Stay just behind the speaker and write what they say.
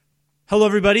Hello,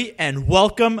 everybody, and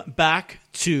welcome back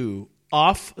to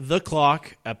Off the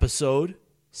Clock, episode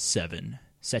 7.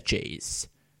 Setches.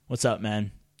 What's up,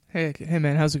 man? Hey,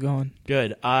 man, how's it going?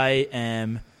 Good. I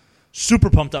am super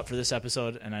pumped up for this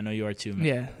episode, and I know you are too, man.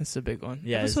 Yeah, it's a big one.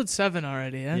 Yeah, Episode 7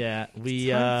 already, yeah? Yeah,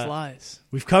 Time flies.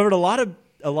 we've covered a lot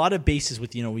of bases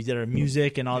with, we did our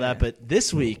music and all that, but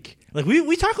this week,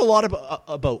 we talk a lot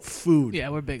about food. Yeah,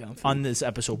 we're big on food. On this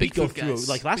episode. Big we go food through guys.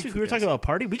 like last Big week food we were talking guys. about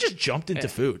party. We just jumped into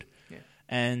food. Yeah.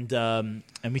 And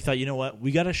we thought, you know what?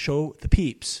 We got to show the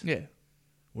peeps Yeah.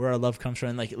 where our love comes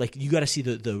from. Like you got to see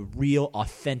the real,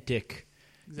 authentic,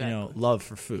 Exactly. love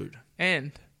for food.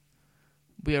 And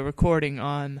we are recording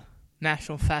on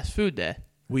National Fast Food Day.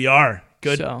 We are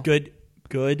good, So- good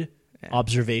Yeah.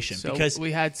 observation. So because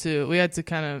we had to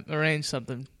kind of arrange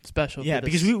something special. yeah, for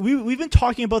because this we've been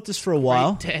talking about this for a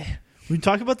while. great day. We've been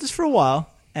talking about this for a while,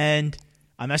 and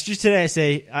I messaged you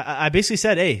today. I basically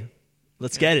said, hey,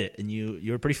 let's get it, and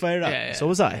you were pretty fired up. Yeah, So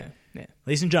was I. Yeah.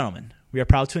 Ladies and gentlemen, we are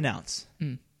proud to announce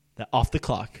Mm. that Off the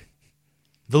Clock,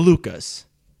 the Lucas,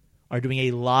 are doing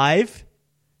a live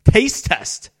taste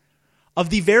test of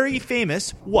the very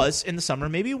famous Was in the Summer.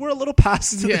 Maybe we're a little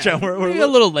past the jump. We're a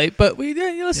little late, but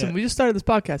listen, Yeah. we just started this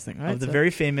podcast thing, right? of the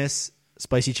very famous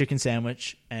spicy chicken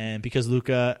sandwich, and because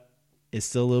Luca is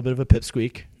still a little bit of a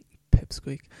pipsqueak,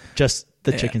 pipsqueak. just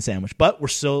the Yeah. chicken sandwich. But we're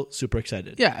still super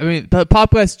excited. Yeah, I mean, the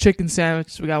Popeyes chicken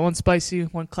sandwich. We got one spicy,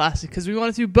 one classic, because we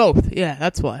wanted to do both. Yeah,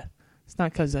 that's why. It's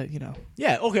not because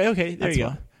Yeah, okay, there That's you go.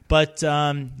 why. But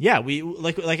we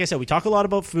like I said, we talk a lot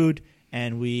about food,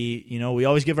 and we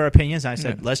always give our opinions. And I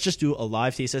said, let's just do a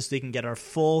live taste test so they can get our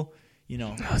full, it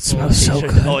full smells so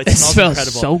taste. good. Oh, it It smells smells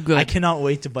incredible. so good. I cannot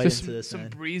wait to bite Just into this, some man.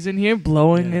 breeze in here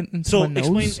blowing Yeah. it into So my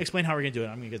nose. explain how we're gonna do it.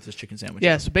 I'm gonna get this chicken sandwich.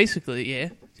 Yeah, so basically,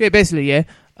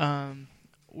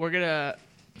 we're gonna,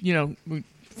 we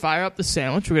fire up the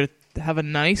sandwich. We're gonna have a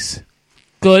nice,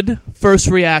 good first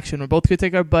reaction. We're both gonna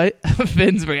take our bite.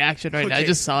 Finn's reaction right now. I Okay,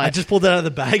 just saw it. I just pulled it out of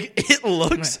the bag. It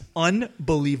looks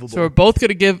unbelievable. So we're both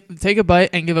gonna take a bite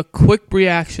and give a quick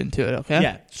reaction to it. Okay.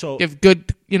 yeah. So Give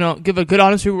a good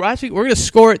honest review. We're gonna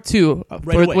score it too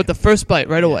Right away. with the first bite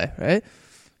right away, right?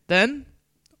 Then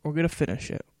we're gonna finish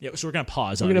it. yeah. So we're gonna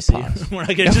pause. We're gonna obviously. pause. We're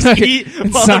not gonna just eat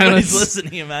In while everybody's silence.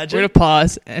 listening. Imagine. We're gonna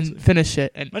pause and finish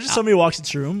it. And Imagine somebody walks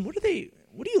into the room.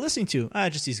 What are you listeting to?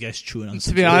 Just these guys chewing on. to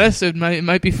some be food. honest, it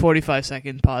might be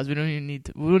 45-second pause. We don't even need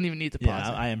to pause.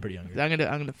 Yeah, it. I am pretty hungry. I'm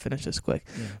gonna finish this quick.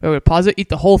 Yeah. We're gonna pause it, eat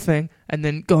the whole thing, and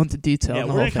then go into detail. Yeah, on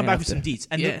we're the whole gonna come thing back with after. some deets,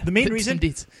 and Yeah, the main some reason,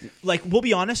 deets. like, we'll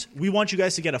be honest, we want you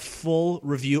guys to get a full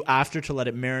review after to let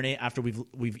it marinate after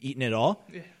we've eaten it all.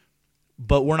 Yeah.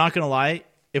 But we're not gonna lie,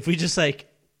 if we just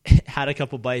had a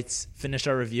couple bites, finished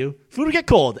our review, food would get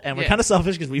cold, and we're Yeah. kind of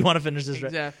selfish because we want to finish this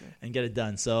Exactly. and get it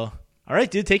done. So, all right,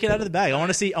 dude, take it out of the bag. I want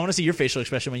to see your facial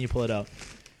expression when you pull it out.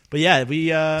 But yeah, we.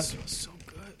 So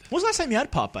good. When was the last time you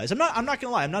had Popeyes? I'm not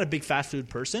gonna lie, I'm not a big fast food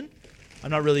person. I'm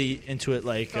not really into it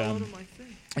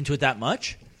into it that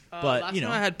much. But last you know,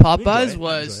 time I had we enjoy Popeyes it. I enjoy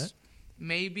was it.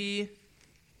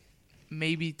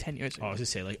 maybe 10 years ago. Oh, I was gonna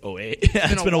say 08.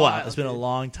 Yeah, it's been a while. It's been a dude.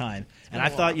 long time. And been I a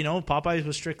thought while. Popeyes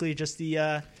was strictly just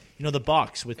the the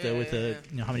box with the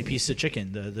Yeah. how many pieces of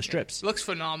chicken, the strips. Looks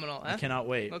phenomenal. I cannot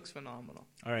wait. Looks phenomenal.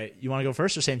 All right, you want to go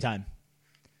first or same time?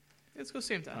 Let's go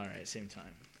same time. All right, same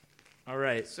time. All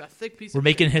right, It's a thick piece. we're of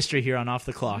making history here on Off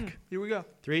the Clock. Here we go.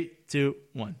 3, 2,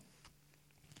 1.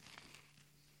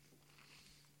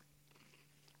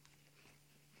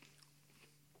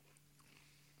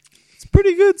 It's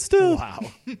pretty good still. Wow,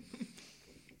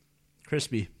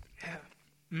 crispy. Yeah.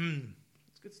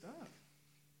 It's good stuff.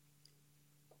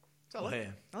 Oh, yeah.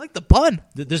 I like the bun.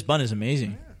 This bun is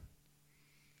amazing.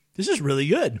 This is really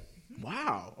good.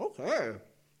 Wow. Okay.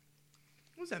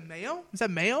 What was that, mayo? Is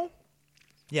that mayo?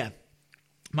 Yeah,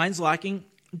 mine's lacking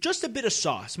just a bit of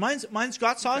sauce. Mine's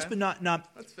got sauce, Okay. but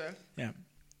not. That's fair. Yeah.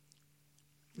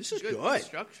 This is Good good.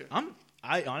 structure. I'm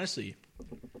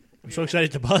so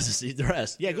excited to buzz to see the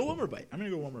rest. Yeah, go one more bite. I'm gonna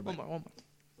go one more bite. One more.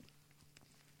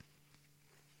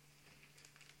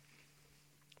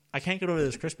 I can't get over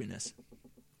this crispiness.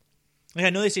 Like I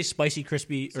know they say spicy,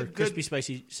 crispy, It's a or good- crispy,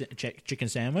 spicy chicken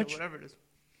sandwich. Yeah, whatever it is.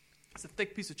 It's a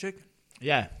thick piece of chicken.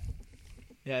 Yeah,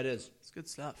 it is. It's good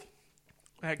stuff.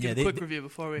 All right, Yeah, give they- a quick review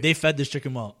before we... They fed this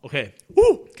chicken well. Okay.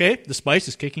 Woo. Okay. The spice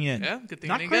is kicking in. Yeah, good thing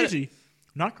Not I didn't get crazy.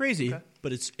 Not crazy, Okay.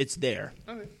 but it's there.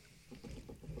 Okay.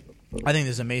 I think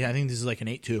this is amazing. I think this is like an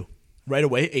 8-2. Right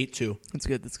away, 8-2. That's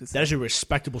good. That's good stuff. That is a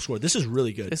respectable score. This is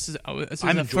really good. This is I'm the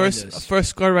enjoying first this. first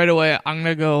score right away. I'm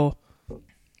going to go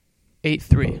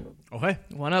 8-3. Okay.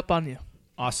 One up on you.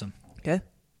 Awesome. Okay?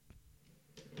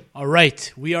 All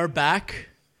right. We are back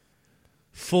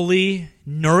fully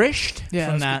nourished Yeah,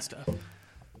 from that's that good stuff.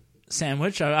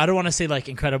 sandwich. I don't want to say like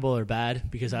incredible or bad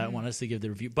because I want us to give the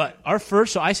review. But our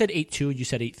first, so I said 8.2, you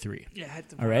said 8.3. Yeah, I had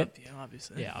to All right. up you,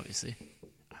 obviously. Yeah, obviously.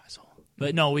 Asshole.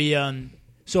 But no, we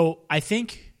so I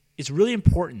think it's really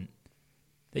important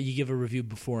that you give a review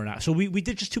before and after. So we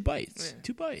did just 2 bites. Yeah.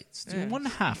 2 bites. Yeah.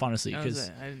 1.5, honestly. That was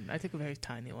Because it. I took a very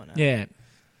tiny one out. yeah.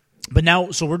 But now,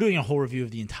 so we're doing a whole review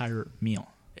of the entire meal,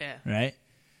 Yeah. right?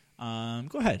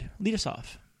 Go ahead. Lead us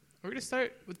off. We're going to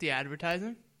start with the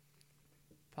advertising.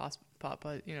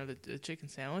 Popeye, the chicken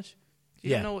sandwich.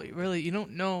 You don't know what you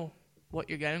don't know what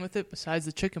you're getting with it besides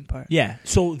the chicken part. Yeah.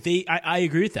 So I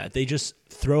agree with that. They just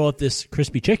throw out this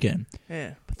crispy chicken.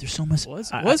 Yeah. But there's so much.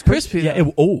 It was crispy, Yeah.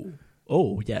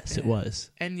 though. Yes, it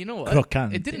was. And you know what?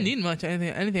 Crocante. It didn't need much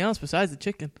anything else besides the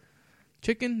chicken.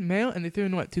 Chicken, mayo, and they threw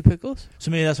in 2 pickles? So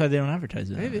maybe that's why they don't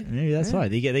advertise it. Maybe. That's Yeah. why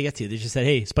they get to you. They just said,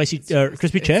 "Hey, spicy,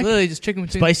 crispy It's chick, literally just chicken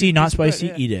between spicy, two not pieces of bread, spicy,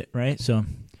 yeah. eat it." Right. So,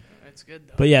 That's good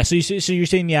though. but yeah. So you're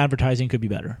saying the advertising could be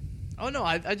better. Oh no,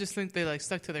 I just think they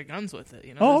stuck to their guns with it.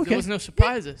 Oh, okay. There was no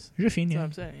surprises. You're a fiend, That's yeah. what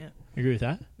I'm saying. Yeah. You agree with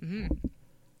that? Mm-hmm.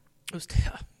 It was.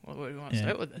 What do you want to Yeah.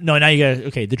 start with? It? No, now you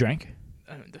got the drink.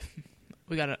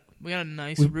 We got a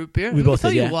nice We- root beer. we Let me both tell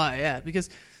did, you yeah. why. Yeah,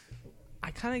 because I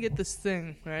kind of get this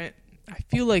thing right. I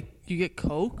feel like you get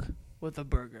Coke with a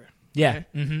burger. Yeah.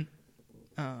 Right?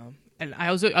 Mm-hmm. And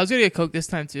I was gonna get Coke this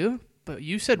time too, but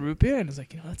you said root beer, and I was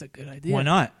like, that's a good idea. Why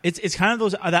not? It's kind of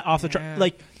those that off the Yeah.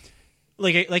 chart.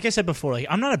 Like I said before,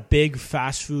 I'm not a big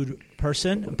fast food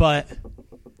person, but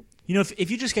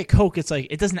if you just get Coke, it's like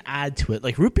it doesn't add to it.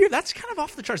 Like root beer, that's kind of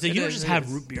off the charts. Like, you don't just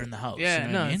have root beer in the house. Yeah,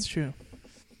 you know what I mean? it's true.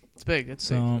 It's big. It's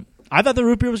So I thought the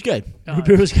root beer was good. Oh, Root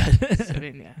beer was big. good. I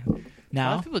mean, yeah. A lot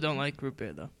Now, of people don't like root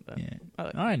beer though. But yeah. I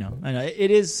like it. I know.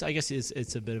 It is. I guess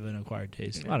it's a bit of an acquired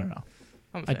taste. Yeah. I don't know.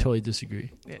 I'm a I fan. totally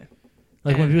disagree. Yeah.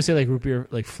 Like when And- people say like root beer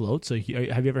like floats. Like,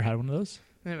 have you ever had one of those?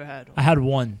 Never had I one. had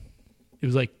one. It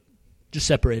was like just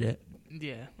separate it.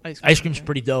 Yeah. Ice cream's yeah.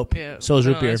 pretty dope. Yeah. So is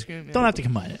root beer. Ice cream, yeah. Don't have to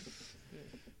combine it.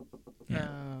 Yeah.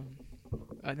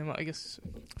 I guess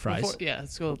Fries.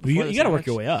 let's go. Well, you the got to work sandwich.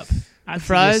 your way up.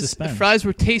 The fries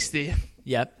were tasty.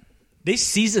 Yep. They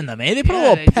season them, eh? They put a Yeah,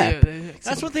 little they pep. do.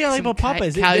 That's what they like about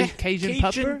Popeyes. Cajun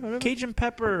pepper, whatever? Cajun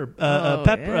pepper, Oh,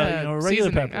 pepper, yeah. regular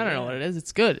Seasoning. pepper. I don't know what it is.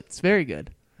 It's good. It's very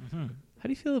good. Mm-hmm. How do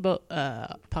you feel about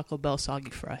Taco Bell soggy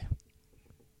fry?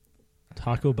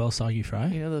 Taco Bell soggy fry.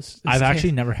 You know those. I've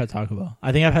actually never had Taco Bell.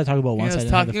 I think I've had Taco Bell once. I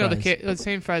didn't have the fries. the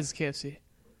same fries as KFC.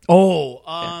 Oh,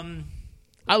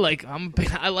 I like them.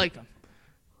 I like them.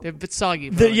 They're a bit soggy.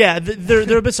 But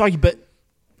they're a bit soggy, but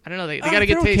I don't know. They got to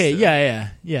get okay. tasted.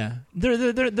 Yeah.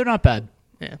 They're not bad.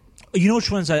 Yeah. You know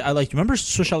which ones I like? Remember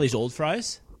Swiss Chalet's old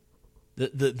fries?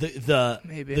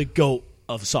 Maybe. The goat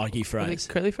of soggy Were they fries.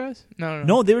 curly fries? No.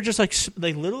 No, they were just like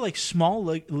little small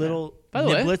little By the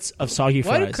way, niblets of soggy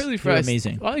Why fries. do curly They fries? were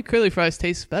amazing. Why do curly fries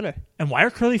taste better? And why are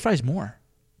curly fries more?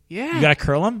 Yeah. You gotta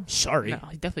curl them? Sorry. No,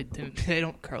 I definitely didn't. They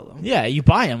don't curl them. Yeah, you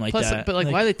buy them like Plus, that. but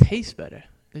why do they taste better?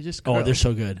 They're just curled. Oh, they're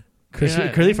so good.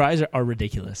 Yeah. Curly fries are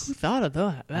ridiculous. Who thought of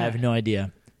that? I have no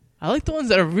idea. I like the ones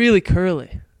that are really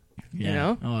curly. Yeah. You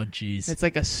know? Oh, jeez. It's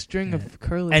like a string of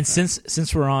curly. And fries.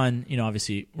 since we're on,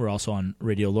 obviously we're also on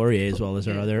Radio Laurier as well as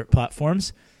our Yeah. other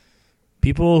platforms.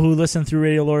 People who listen through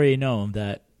Radio Laurier know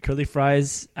that curly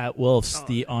fries at Wolf's,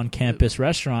 the on-campus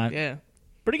restaurant, yeah,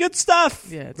 pretty good stuff.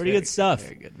 yeah, it's pretty very good stuff.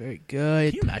 Very good, very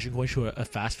good. Can you imagine going to a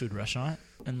fast food restaurant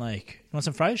and like, you want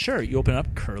some fries? Sure. You open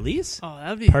up Curly's? Oh,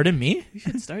 that'd be. Pardon me? We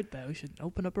should start that. We should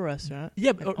open up a restaurant.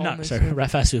 Yeah, And no, only sorry,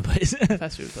 serve fast food place.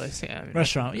 fast food place. Yeah, I mean,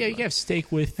 Restaurant. Yeah, you can can have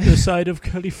steak with the side of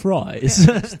curly fries.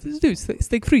 Let's do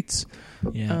steak frites.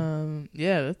 Yeah.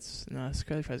 That's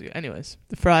curly fries. Are good. Anyways,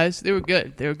 the fries they were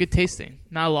good. They were good tasting.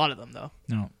 Not a lot of them though.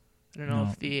 No. I don't know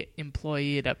No. if the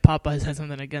employee at Popeyes had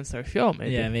something against our show.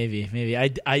 Maybe. Yeah, maybe. I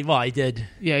did.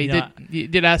 Yeah, You you know, did. You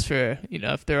did ask for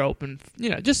if they're open.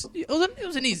 Just it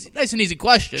was an easy, nice and easy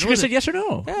question. She could have said yes or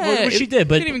no. Yeah, Which she did,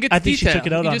 but didn't even get I the think detail. she took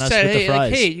it out You on just us said, with hey, the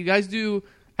fries. Like, hey, you guys do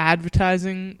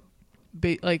advertising,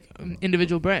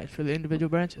 individual branch for the individual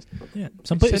branches. Yeah,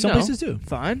 some She said no. places do.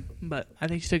 Fine, but I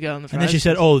think she took it out on the fries. And then she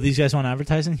said, "Oh, these guys want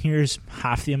advertising. Here's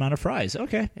half the amount of fries."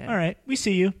 Okay, Yeah. all right, we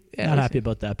see you. Yeah, Not we happy see.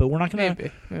 about that, but we're not gonna.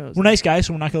 maybe. We're nice guys,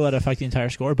 so we're not gonna let it affect the entire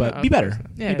score. But No, be of better. course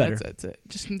not. Yeah, be better. That's it.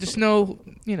 Just know,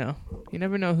 you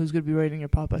never know who's going to be rating your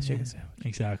Popeyes chicken sandwich.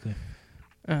 Exactly.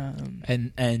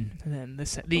 And And then the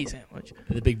sandwich.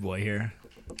 the big boy here,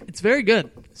 It's very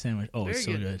good. sandwich. Oh, Very it's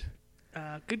so good. good.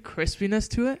 Good crispiness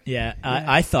to it. Yeah, Yeah.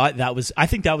 I thought that was. I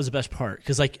think that was the best part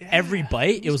because every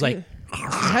bite, it was like. It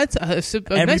had a nice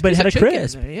Everybody piece had of a chicken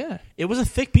crisp. in there, yeah. It was a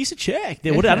thick piece of chick. I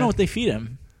don't know what they feed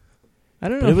him. I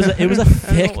don't But know. it was a I don't know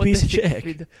thick what piece they of chick.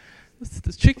 feed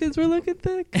The chickens were looking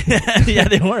thick. Yeah,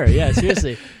 they were. Yeah,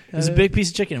 seriously, it was a Uh, big piece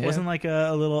of chicken. It yeah. wasn't like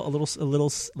a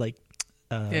little like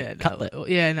cutlet.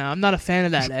 No, I'm not a fan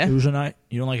of that.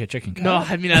 You don't like a chicken No,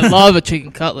 cutlet? I mean I love a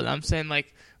chicken cutlet. I'm saying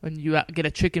like when you get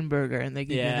a chicken burger and they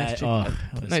give you a Yeah. nice chicken. Oh,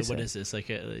 nice so what thing. is this? Like,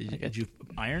 Like did you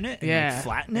iron it? And Yeah, like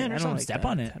flatten it I or don't something? like Step that.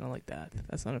 on it. I don't like that.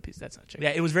 That's not a piece. That's not chicken.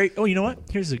 Yeah, it was very. Oh, you know what?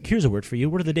 Here's a word for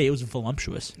you. Word of the day. It was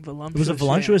voluptuous. Voluptuous, It was a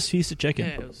voluptuous piece of chicken.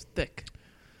 Yeah, it was thick.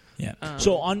 Yeah. Um,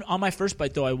 So on my first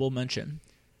bite, though, I will mention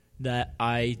that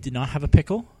I did not have a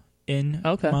pickle in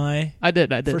my I did.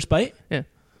 first bite. Yeah.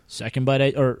 Second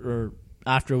bite, or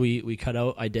after we cut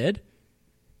out, I did.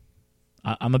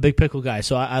 I'm a big pickle guy,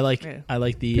 so I like Yeah. I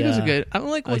like the Pickles are good. I don't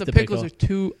like when like the the pickles pickle. are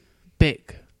too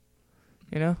big.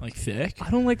 You know, like thick.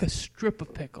 I don't like a strip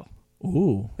of pickle.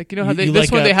 Ooh, Like you know how they you this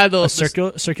like one a, they had a the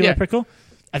circular yeah. pickle.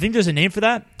 I think there's a name for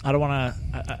that. I don't want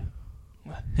to.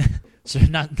 So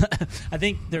not. I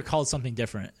think they're called something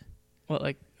different. what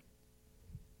like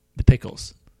The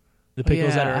pickles. The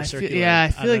pickles that yeah, are I circular. Feel, yeah, I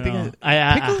feel like don't they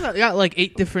know. pickles got like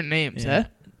 8 different names. Yeah. Eh?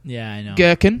 Yeah, I know.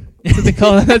 Gherkin. That's what they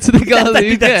call it. That's what they call it I in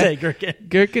think the that's UK. it, gherkin.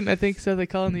 Gherkin, I think so. They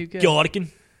call it in the UK.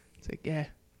 Gherkin. It's like yeah,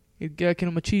 you gherkin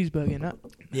on my cheeseburger, not.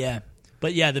 Yeah.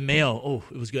 But yeah, the mayo, oh,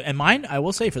 it was good. And mine, I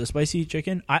will say, for the spicy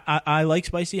chicken, I like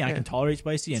spicy. I Yeah. can tolerate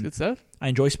spicy, It's and good stuff. I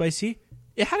enjoy spicy.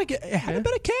 It had a Yeah.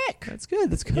 bit of kick. That's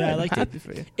good. That's good. Yeah, I I'm liked it. happy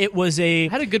for you. It was a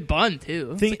It had a good bun too.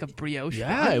 It's Think- like a brioche.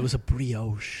 yeah, bun. it was a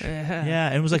brioche. Yeah, Yeah,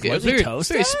 and it was like it was lightly very,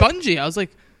 toasted. very spongy. I was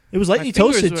like, It was my lightly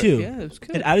fingers toasted were- too. Yeah, it was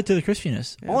good. It added to the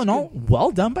crispiness. Yeah, All it's in all,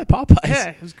 well done by Popeyes. Yeah,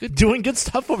 it was good. Doing good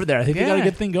stuff over there. I think they got a Yeah.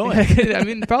 good thing going. I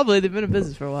mean, probably they've been in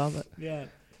business for a while, but Yeah.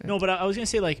 No, but I was gonna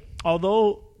say, like,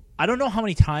 although I don't know how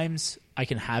many times I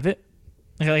can have it.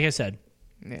 Like I said,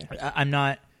 yeah. I'm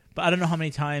not. But I don't know how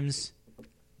many times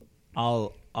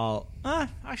I'll.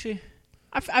 Actually,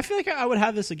 I feel like I would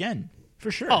have this again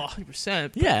for sure. Oh,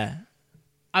 100%. Yeah.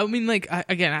 I mean, like, I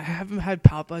haven't had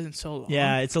Popeyes in so long.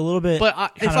 Yeah. It's a little bit. But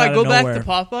if kinda I out go of back nowhere. to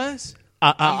Popeyes,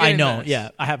 I getting know. this. Yeah.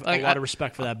 I have Like, a lot of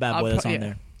respect for that bad boy that's on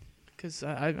there. because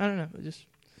I don't know, it just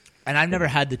And I've never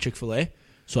had the Chick-fil-A,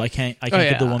 so I can't yeah.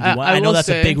 give the 1v1. I I know will that's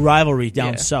a say- big rivalry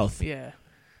down Yeah. south, yeah.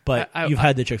 but I- you've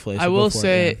had the Chick-fil-A. So I go will for it,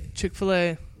 say yeah.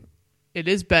 Chick-fil-A, it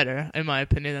is better in my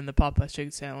opinion than the Popeyes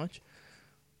chicken sandwich.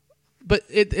 But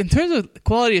in terms of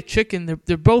quality of chicken,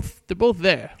 they're both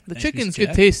there. The Nice chicken's piece of good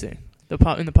Jack. tasting.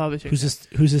 In the Popeyes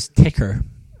chicken. Who's this ticker?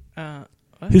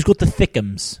 What? Who's got the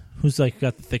thickums? Who's like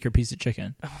got the thicker piece of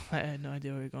chicken? I had no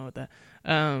idea where you're going with that.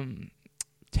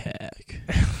 Tech.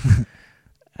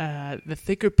 The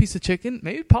thicker piece of chicken,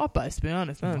 maybe Popeyes. To be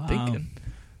honest, now I'm Wow. thinking.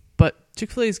 But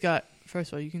Chick-fil-A's got,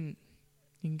 first of all, you can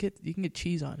get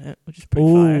cheese on it, which is pretty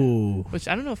fire. Ooh. Which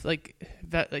I don't know if like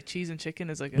that like cheese and chicken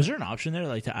is like. Was there an option there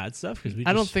like to add stuff? Because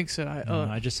I don't think so.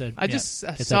 I just said. I yeah, just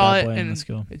get that saw bad it boy and let's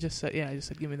go. it just said I just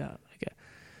said give me that. Okay.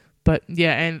 But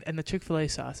yeah, and the Chick-fil-A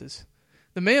sauces.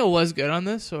 The mayo was good on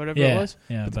this or whatever it was.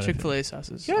 Yeah, But the but Chick-fil-A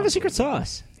sauces. you have a secret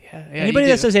sauce. Yeah. Anybody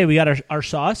you that do. says, "Hey, we got our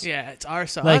sauce," yeah, it's our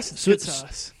sauce. Like, It's good so-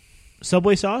 sauce.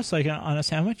 Subway sauce, like on a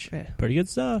sandwich, Yeah. pretty good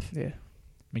stuff. Yeah.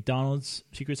 McDonald's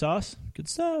secret sauce, good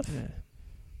stuff. Yeah.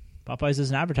 Popeyes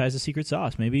doesn't advertise a secret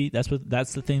sauce. Maybe that's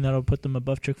the thing that'll put them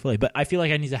above Chick-fil-A. But I feel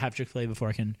like I need to have Chick-fil-A before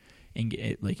I can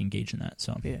engage in that.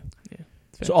 So, Yeah.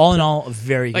 so all in all, a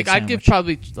very Like good I'd give sandwich.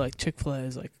 probably like Chick-fil-A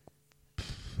is like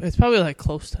it's probably like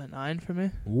close to a 9 for me,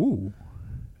 Ooh,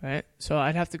 right? So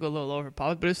I'd have to go a little lower for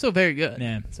Popeyes, but it's still very good.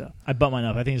 yeah. So I bumped mine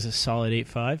up. I think it's a solid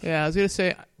 8.5. yeah, I was gonna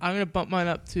say I'm gonna bump mine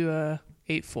up to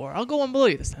 8.4. I'll go one below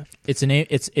you this time. It's an A.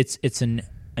 It's an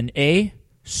A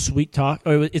sweet talk.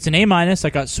 Or it's an A minus.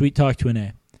 I got sweet talk to an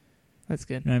A. That's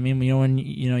good. You know what I mean? You know when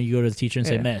you go to the teacher and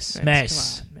say, Yeah. Miss, Come on,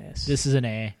 miss. this is an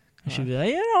A. I Come should on. be like,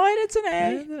 you know what? It's an Yeah,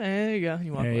 A. there you go.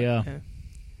 You want There you one. go. Yeah.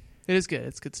 It is good.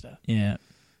 It's good stuff. Yeah.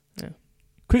 Yeah.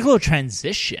 Quick little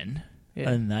transition. Yeah.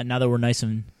 And that, now that we're nice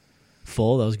and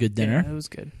full, that was good dinner. Yeah, it was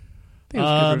good. I think it was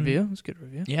a good review. It was a good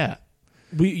review. Yeah.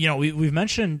 We've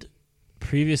mentioned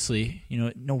previously,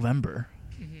 November.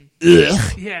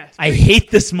 Ugh. Yeah. I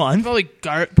hate this month. Probably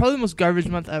the most garbage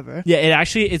month ever. Yeah,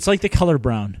 it's like the color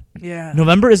brown. Yeah.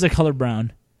 November is the color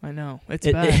brown. I know. It's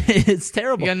bad. It's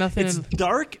terrible. You got nothing It's in-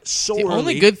 dark so The early.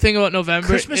 only good thing about November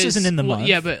Christmas is, isn't in the well, month,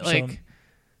 Yeah, but so- like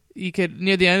you could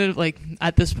near the end of like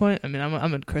at this point. I mean,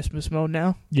 I'm in Christmas mode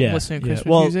now. Yeah. I'm listening to yeah. Christmas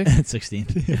well, music. it's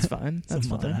 16th. It's fine. It's a That's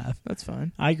month fine. and a half. That's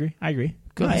fine. I agree.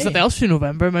 Good. No, There's hey. nothing else to do in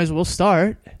November. Might as well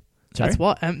start. Sorry? That's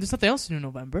what. There's nothing else to do in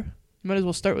November. You might as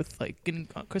well start with like getting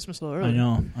Christmas a little early.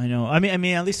 I know. I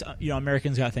mean, at least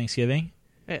Americans got Thanksgiving.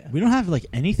 Yeah. We don't have like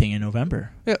anything in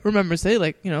November. Yeah. Remembrance Day,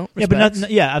 like Yeah, but respects.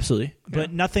 not. Yeah, absolutely. Yeah.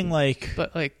 But nothing like.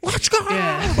 But like, Let's go!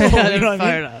 yeah, You know they're what I mean?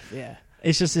 fired up. Yeah.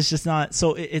 It's just not.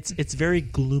 So it's very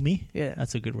gloomy. Yeah.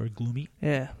 That's a good word. Gloomy.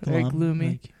 Yeah, very gloomy.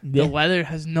 Like, yeah. The weather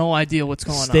has no idea what's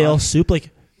going Stale on. soup, like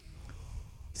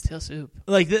Soup.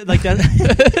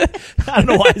 that. I don't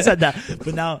know why I said that,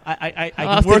 but now I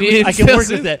can work. I can work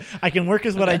with it. I can work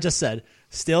with what I just said.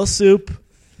 Stale soup,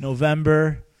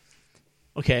 November.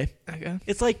 Okay.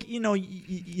 It's like you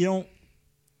don't.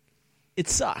 It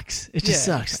sucks. It just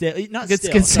sucks. Not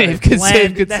stale. Good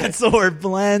save. That's the word.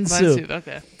 Bland soup.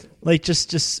 Okay. Like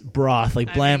just broth,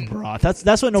 like bland broth.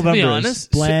 That's what November to be honest, is.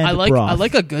 Bland broth. I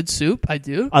like a good soup. I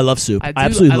do. I love soup. I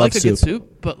absolutely love like soup. a good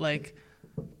soup, but like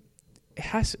it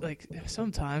has like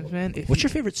sometimes, man. What's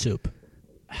your favorite soup?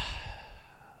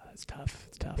 It's tough.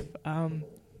 I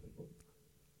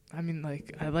mean,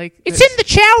 like I like. It's in the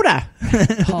chowder.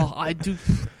 Oh, I do.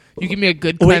 You give me a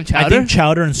good clam chowder. I think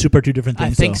chowder and soup are two different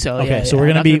things. I think so. Okay, yeah, so yeah. we're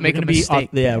gonna be make a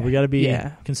mistake. we gotta be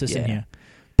consistent here.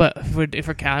 But if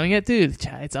we're counting it, dude,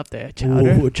 it's up there.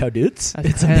 Chowder. Ooh, chowdoots.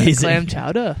 It's amazing. Clam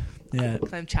chowder. Yeah.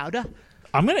 Clam chowder.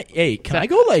 I'm gonna. Hey, can I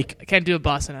go like? I can't do a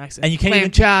Boston accent. And you can't clam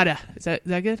even chowder. Is that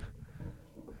good?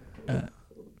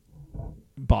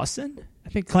 Boston. I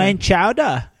think clam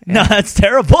chowder. Yeah. No, that's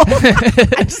terrible.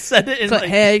 I just said it.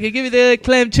 Hey, you can give me the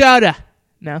clam chowder.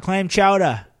 No. Clam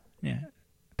chowder. Yeah.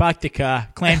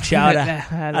 Baktika, clam chowder.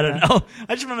 I don't know.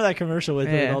 I just remember that commercial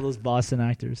with all those Boston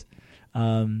actors.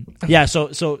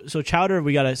 So chowder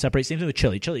we gotta separate. Same thing with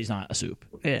chili. Chili's not a soup.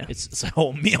 Yeah, it's a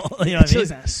whole meal. You know what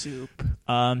chili's I mean? Not a soup.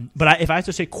 But if I have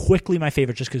to say quickly my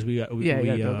favorite, just because we have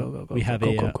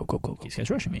go. These guys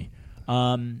rushing me.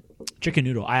 Chicken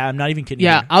noodle. I'm not even kidding.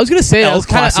 Yeah, you. I was gonna say I was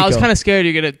kind Classico. of scared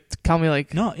you're gonna tell me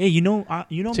like no. Yeah, you know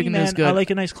chicken me, man. Good. I like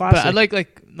a nice classic. But I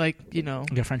like you know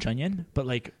like a French onion, but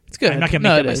like it's good. I'm not gonna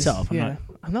make it myself.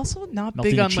 I'm also not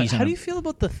big on like. How do you feel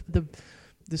about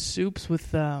the soups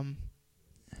with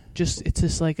it's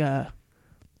just like a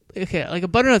like a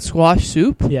butternut squash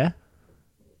soup? Yeah,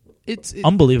 it's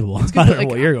unbelievable. It's I don't know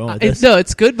what you're going with this. No,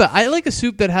 it's good, but I like a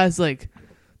soup that has like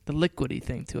the liquidy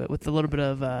thing to it with a little bit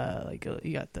of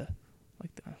you got the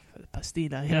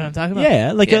pastina. You know what I'm talking about?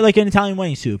 Yeah, like an Italian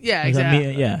wedding soup. Yeah,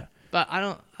 exactly. Yeah, but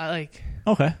I like.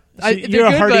 Okay, so you're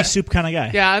a hearty soup kind of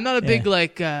guy. Yeah, I'm not a big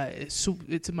soup.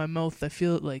 It's in my mouth. I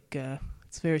feel it like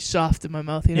it's very soft in my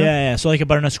mouth. You know? Yeah. So like a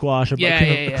butternut squash,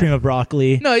 a cream of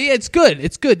broccoli. No, yeah, it's good.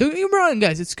 It's good. Don't get me wrong,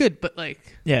 guys. It's good, but like.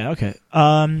 Yeah. Okay.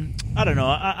 I don't know.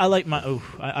 I like my.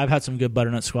 I've had some good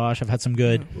butternut squash. I've had some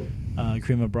good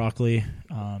cream of broccoli.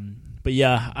 But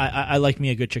yeah, I like me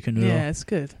a good chicken noodle. Yeah, it's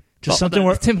good. Just something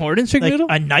where Tim Hortons chicken noodle.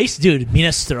 A nice dude,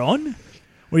 minestrone,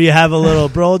 where you have a little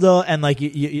brodo and like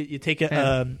you take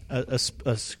a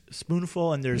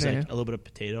spoonful and there's like a little bit of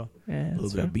potato, a little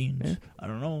bit of beans. Yeah. I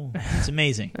don't know. It's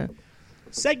amazing.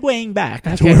 Segueing back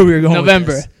to where we were going.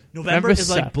 November is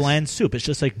like bland soup. It's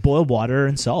just like boiled water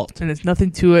and salt, and there's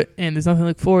nothing to it, and there's nothing to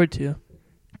look forward to.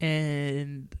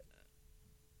 And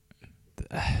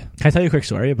can I tell you a quick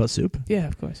story about soup? Yeah,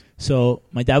 of course. So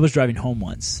my dad was driving home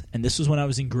once, and this was when I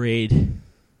was in grade. I'm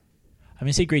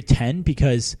gonna say grade 10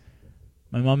 because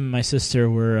my mom and my sister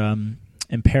were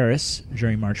in Paris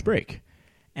during March break,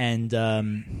 and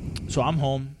so I'm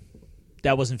home.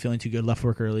 Dad wasn't feeling too good. Left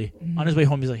work early. Mm-hmm. On his way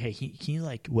home, he's like, "Hey, can you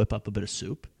like whip up a bit of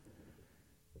soup?"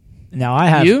 Now I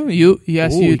have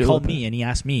he called me and he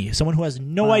asked me, someone who has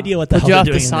no idea what the hell they're doing.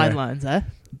 Pulled you off the sidelines, eh?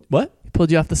 What?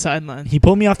 Pulled you off the sideline. He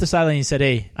pulled me off the sideline. He said,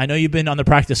 "Hey, I know you've been on the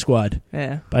practice squad,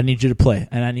 but I need you to play,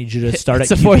 and I need you to start at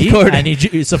QB. Fourth quarter.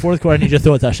 It's the fourth quarter. I need you to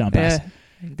throw a touchdown pass."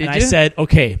 Did I said,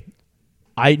 "Okay."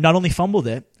 I not only fumbled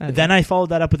it, then I followed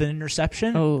that up with an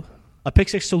interception, a pick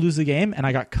six to lose the game, and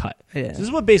I got cut. Yeah. So this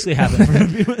is what basically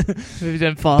happened.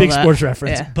 Big sports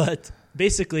reference, but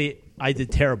basically I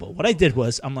did terrible. What I did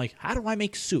was I'm like, how do I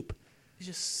make soup?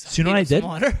 So you know what I did?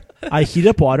 I heat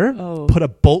up water, put a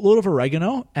boatload of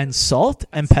oregano and salt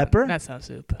and pepper. That's not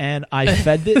soup. And I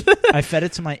fed it. I fed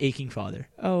it to my aching father.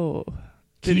 Oh,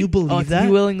 can you believe that?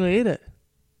 He willingly ate it.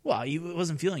 Well, he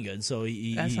wasn't feeling good, so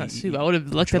that's not soup. I would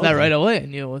have looked at that right away and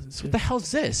knew it wasn't soup. What the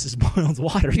hell's this? It's boiled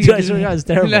water. Dude, I swear to God, it's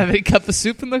terrible. You didn't have a cup of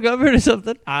soup in the cupboard or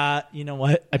something? You know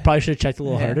what? I probably should have checked a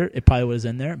little harder. It probably was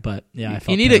in there, but yeah, I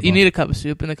felt you need a cup of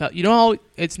soup in the cup. You know how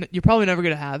you're probably never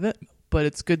gonna have it, but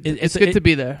it's good. It's good to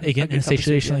be there. In a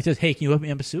situation like this, hey, can you whip me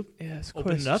up a soup? Yeah, of course.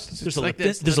 Open it up. There's a like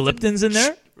Lipton. There's a Lipton's in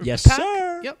there. Yes, pack.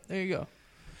 Sir. Yep, there you go.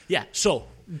 Yeah. So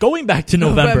going back to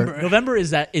November. November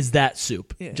is that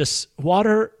soup. Yeah. Just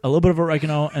water, a little bit of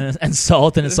oregano, and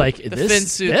salt, and it's like the this. Fin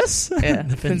soup. This? Yeah,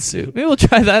 the fin soup. Maybe we'll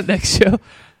try that next show.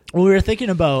 Well, we were thinking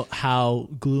about how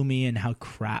gloomy and how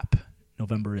crap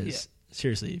November is. Yeah.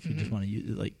 Seriously, if you just want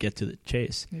to get to the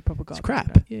chase, it's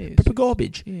crap. Yeah, proper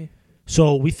garbage. Yeah.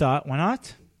 So we thought, why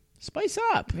not Spice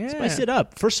up. Yeah. Spice it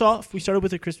up. First off, we started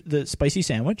with the spicy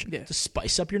sandwich to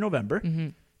spice up your November. Mm-hmm.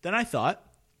 Then I thought,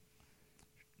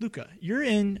 Luca, you're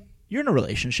in a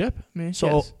relationship.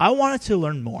 So I wanted to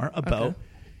learn more about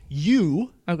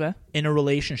you in a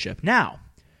relationship. Now,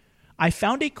 I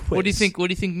found a quiz. What do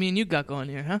you think me and you got going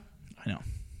here, huh? I know.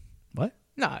 What?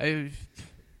 No,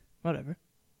 whatever.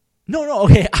 No,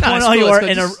 okay. I want to know how you are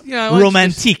in a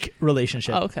romantic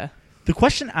relationship. Oh, okay. The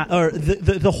question, or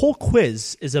the whole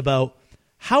quiz is about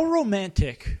how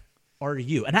romantic are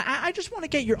you? And I just want to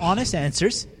get your honest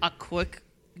answers.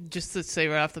 Just to say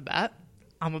right off the bat,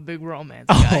 I'm a big romance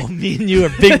guy. Oh, me and you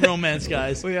are big romance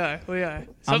guys. We are.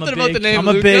 Something about the name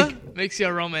Luca makes you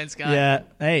a romance guy. Yeah.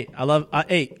 Hey, I love,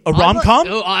 a rom-com?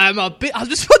 I'm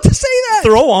just about to say that.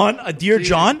 Throw on a Dear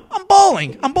John. I'm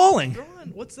balling.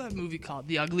 What's that movie called?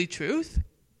 The Ugly Truth?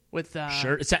 With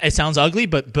sure, it sounds ugly,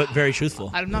 but very truthful.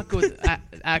 I'm not good with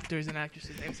actors and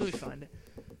actresses' names, so we find it.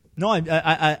 No,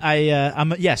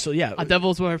 I'm yeah. So yeah,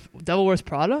 Devil Wears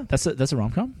Prada. That's a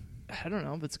rom-com. I don't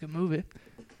know, but it's a good movie.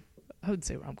 I would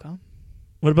say rom-com.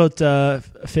 What about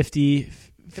 50? Have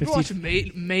you watched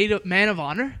Man of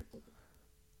Honor?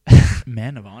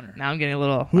 Man of Honor. Now I'm getting a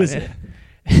little. Who is it?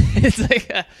 It's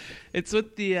like it's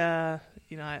with the I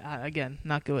again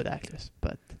not good with actors,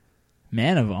 but.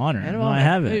 Man of Honor. No, I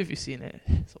haven't. Maybe if you've seen it,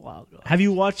 it's a while ago. Have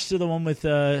you watched the one with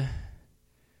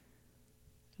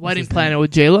Wedding Planner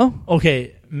with J-Lo?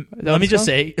 Okay, let me just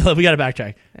say we got to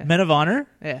backtrack. Yeah. Men of Honor.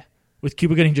 Yeah. With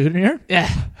Cuba Gooding Jr. Yeah,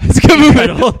 it's a good movie.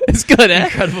 Incredible. It's good.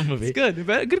 Incredible movie. It's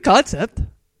good. Good concept.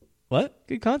 What?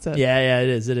 Good concept. Yeah. It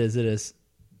is.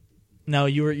 No,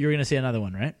 you were gonna say another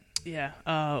one, right? Yeah.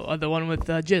 The one with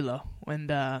J-Lo and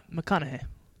McConaughey.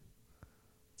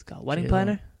 It's called Wedding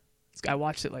Planner. I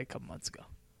watched it like a couple months ago.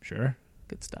 Sure.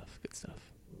 Good stuff.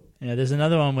 Yeah, there's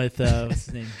another one with what's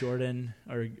his name, Gordon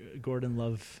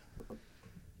Love.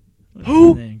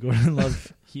 Who? Gordon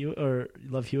Love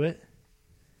Hewitt.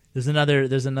 There's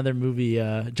another movie,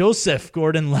 Joseph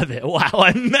Gordon-Levitt. Wow,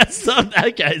 I messed up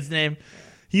that guy's name.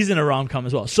 He's in a rom-com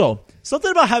as well. So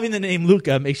something about having the name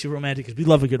Luca makes you romantic because we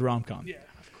love a good rom-com. Yeah,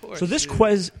 of course. So this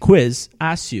quiz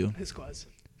asks you. This quiz.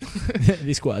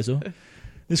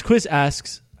 This quiz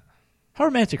asks, how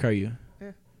romantic are you?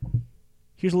 Yeah.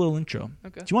 Here's a little intro.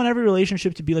 Okay. Do you want every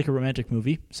relationship to be like a romantic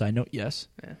movie? Side note, yes.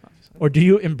 Yeah, obviously. Or do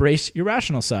you embrace your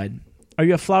rational side? Are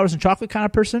you a flowers and chocolate kind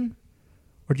of person?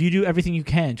 Or do you do everything you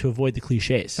can to avoid the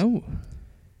cliches? Oh.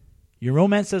 Your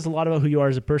romance says a lot about who you are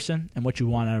as a person and what you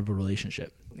want out of a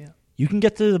relationship. Yeah. You can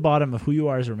get to the bottom of who you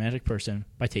are as a romantic person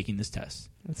by taking this test.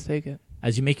 Let's take it.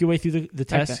 As you make your way through the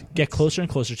test, get closer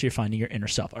and closer to finding your inner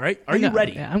self. All right? Are you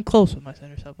ready? Yeah, I'm close with my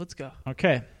inner self. Let's go.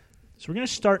 Okay. So we're going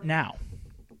to start now.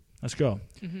 Let's go.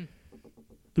 Mm-hmm.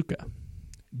 Luca,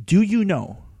 do you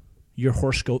know your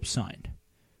horoscope sign?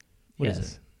 What is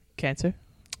it? Cancer.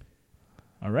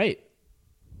 All right.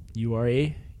 You are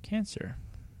a Cancer.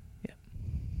 Yeah.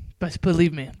 But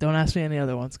believe me, don't ask me any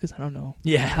other ones because I don't know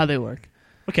how they work.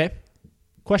 Okay.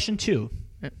 Question 2.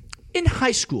 Yeah. In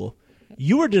high school,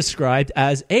 you were described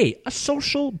as A,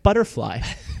 social butterfly,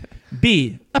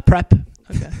 B, a prep.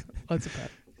 Okay. What's a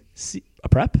prep? C, a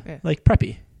prep? Yeah. Like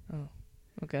preppy. Oh,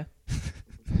 okay.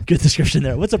 Good description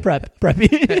there. What's a prep?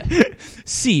 Preppy.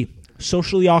 C,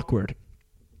 socially awkward.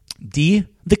 D,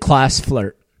 the class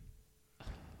flirt.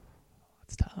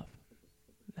 That's tough.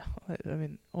 No, I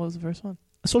mean, what was the first one?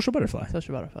 A social butterfly.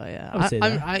 Social butterfly, yeah. I would say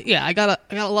that. I got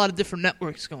a lot of different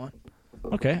networks going.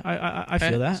 Okay, I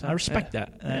feel that. So, I respect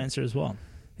that answer as well.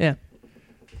 Yeah.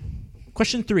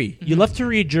 Question 3. Mm-hmm. You love to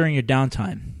read during your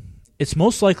downtime. It's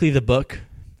most likely the book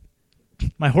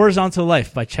My Horizontal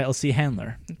Life by Chelsea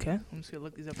Handler. Okay, I'm just going to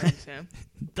look these up right Sam.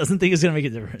 Doesn't think it's going to make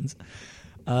a difference.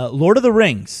 Lord of the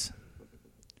Rings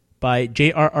by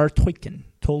J.R.R. Tolkien.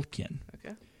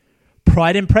 Okay.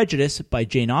 Pride and Prejudice by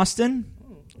Jane Austen.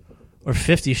 Ooh. Or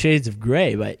 50 Shades of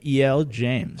Grey by E.L.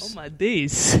 James. Oh, my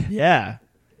days. Yeah.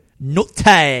 Note.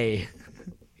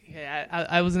 Yeah,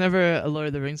 I was never a Lord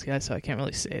of the Rings guy, so I can't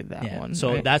really say that one.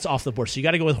 So that's off the board. So you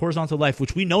got to go with Horizontal Life,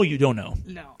 which we know you don't know.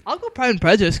 No. I'll go Pride and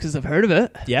Prejudice because I've heard of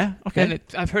it. Yeah? Okay. And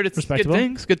I've heard it's good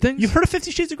things. You've heard of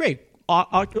 50 Shades of Grey.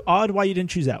 Odd why you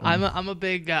didn't choose that one. I'm a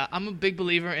big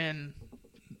believer in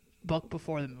book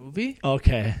before the movie.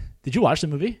 Okay. Did you watch the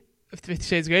movie? 50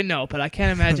 Shades of Grey? No, but I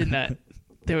can't imagine that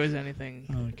there was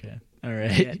anything. Okay. All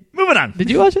right. Yeah. Moving on.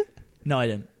 Did you watch it? No, I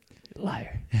didn't.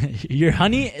 Liar. Your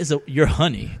honey is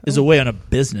away on a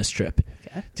business trip.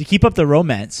 Okay. To keep up the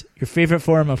romance, your favorite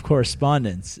form of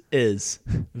correspondence is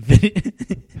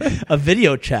a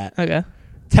video chat. Okay.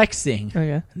 Texting.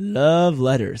 Okay. Love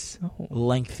letters.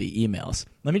 Lengthy emails.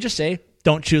 Let me just say,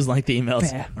 Don't choose lengthy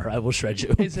emails, or I will shred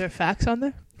you. Is there fax on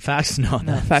there? Fax? No,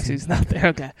 fax is not there.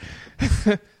 Okay.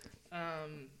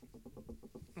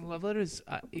 Love letters.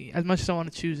 As much as I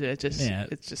want to choose it,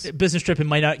 it's just business trip. It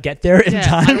might not get there in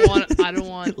time. I don't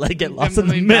want. Let it get lost in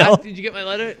the mail. Did you get my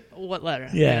letter? What letter?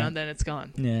 Yeah. And then it's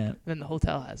gone. Yeah. Then the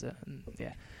hotel has it.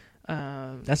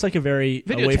 And that's like a very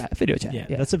video chat. Yeah.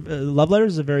 That's a love letter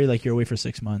is a very like you're away for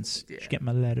 6 months. Yeah. Did you get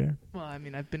my letter? Well, I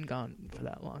mean, I've been gone for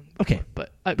that long. Okay,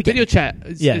 but video chat.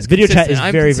 Is video chat is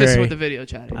I'm very consistent with the video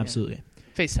chat. Absolutely.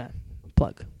 FaceTime.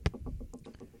 Plug.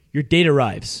 Your date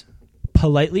arrives,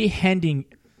 politely handing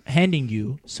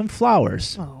you some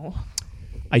flowers. Oh.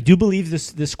 I do believe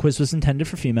this quiz was intended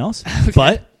for females,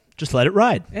 but just let it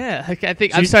ride. Yeah, okay, I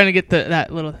think I'm starting to get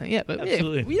that little thing. Yeah, but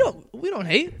absolutely. We don't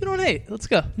hate. Let's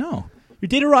go. No. Your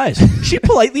date arrives. She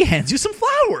politely hands you some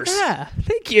flowers. Yeah.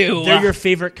 Thank you. They're your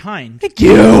favorite kind. Thank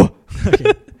you.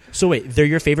 Okay. So wait, they're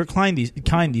your favorite kind,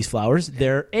 these flowers.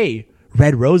 They're A,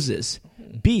 red roses.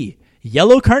 B,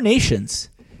 yellow carnations.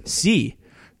 C,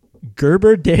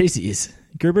 Gerber daisies.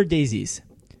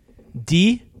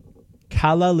 D,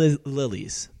 calla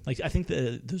lilies. Like I think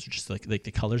those are just like the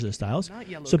colors of the styles. Not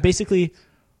yellow. So basically,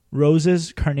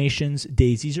 roses, carnations,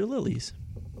 daisies, or lilies.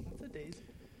 What's a daisy?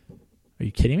 Are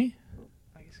you kidding me?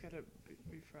 I just gotta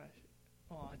refresh.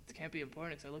 Oh, it can't be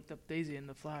important. So I looked up daisy and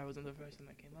the flower wasn't the first thing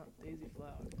that came up. Daisy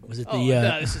flower. Was it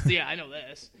no, this is I know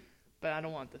this. But I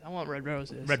don't want this. I want red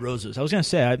roses. Red roses. I was gonna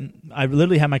say I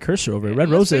literally had my cursor over it.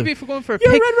 Red roses. Maybe if we're going for a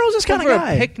red roses kind of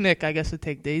guy. A picnic, I guess I'd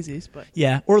take daisies, but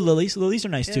or lilies. Lilies are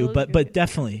nice too, but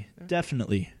definitely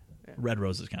red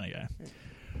roses kind of guy. Yeah.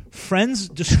 Friends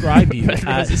describe you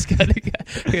as kind of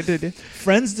guy.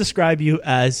 Friends describe you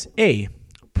as A,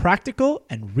 practical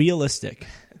and realistic.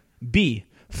 B,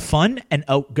 fun and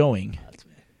outgoing.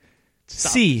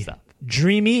 C,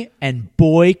 dreamy and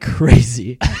boy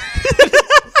crazy.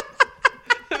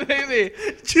 Maybe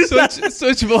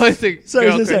switch boy thing.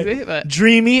 Girl crazy, but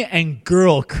dreamy and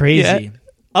girl crazy.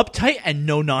 Uptight and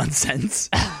no nonsense.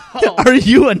 Are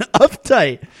you an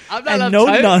uptight? I'm not and uptight. No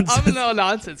nonsense. I'm a no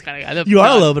nonsense kind of guy. You are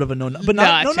a little bit of a no nonsense, but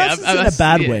not no nonsense in a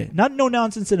bad way. Yeah. Not no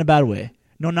nonsense in a bad way.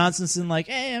 No nonsense in like,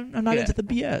 hey, I'm not into the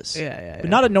BS. Yeah. But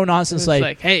not a no nonsense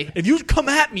like, hey, if you come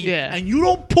at me and you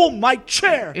don't pull my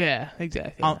chair. Yeah,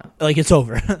 exactly. Like it's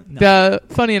over. No.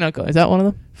 Funny and outgoing. Is that one of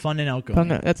them? Fun and outgoing.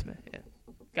 That's me. Yeah.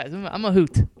 Guys, I'm a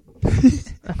hoot.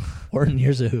 Orton,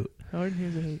 here's a hoot. Orton,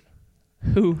 here's a hoot.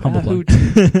 Who? Humble hoot.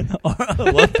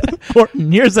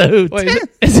 Orton, here's a hoot. Wait,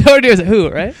 it's Orton, here's a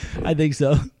hoot, right? I think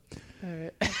so. All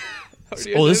right. This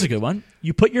is a good one.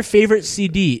 You put your favorite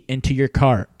CD into your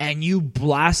car and you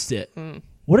blast it.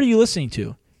 What are you listening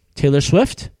to? Taylor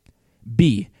Swift?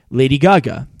 B, Lady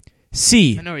Gaga.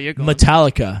 C, I know where you're going.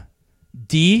 Metallica.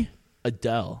 D,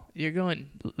 Adele. You're going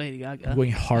Lady Gaga. I'm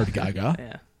going hard Gaga.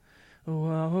 Yeah.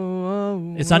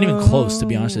 It's not even close, to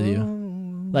be honest with you.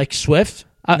 Like Swift?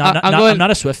 I'm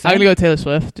not a Swift fan. I'm going to go Taylor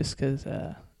Swift just because,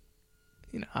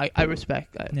 I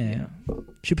respect.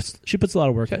 She puts a lot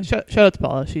of work in. Shout out to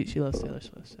Paula. She loves Taylor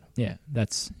Swift. So. Yeah,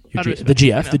 that's the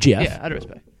GF. The GF. Yeah, out of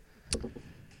respect.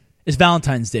 It's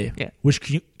Valentine's Day, yeah.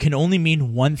 which can only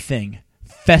mean one thing: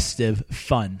 festive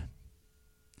fun.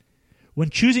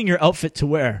 When choosing your outfit to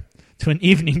wear to an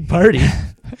evening party,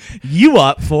 you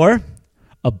opt for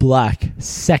a black,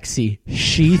 sexy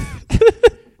sheath.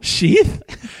 Sheath?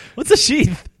 What's a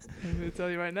sheath? I'm going to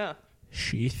tell you right now.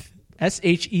 Sheath.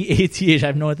 SHEATH. I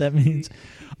have no what that means.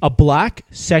 A black,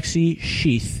 sexy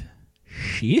sheath.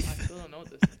 Sheath? I still don't know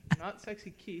what this is. Not sexy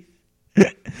Keith.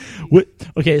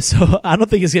 Okay, so I don't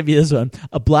think it's going to be this one.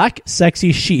 A black,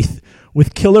 sexy sheath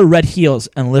with killer red heels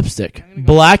and lipstick.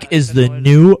 Black is the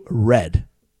new red.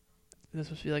 Is this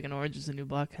supposed to be like an orange is the new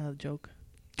black kind of joke?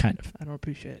 Kind of. I don't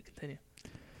appreciate it. Continue.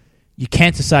 You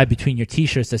can't decide between your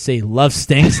t-shirts that say love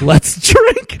stinks, let's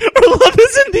drink, or love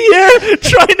is in the air,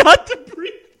 try not to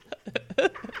breathe.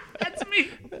 That's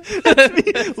me.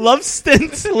 Love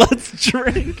stinks, let's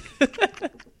drink.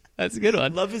 That's a good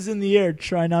one. Love is in the air,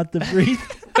 try not to breathe.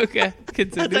 Okay,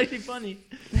 continue. That's actually funny.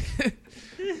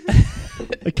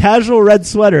 A casual red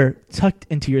sweater tucked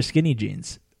into your skinny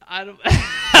jeans. I'm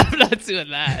not doing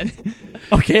that.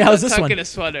 Okay, how's this one? Tucking a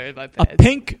sweater in my pants. A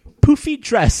pink poofy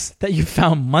dress that you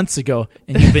found months ago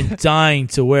and you've been dying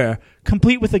to wear,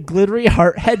 complete with a glittery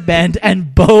heart headband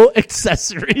and bow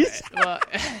accessories. Well,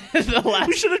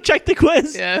 we should have checked the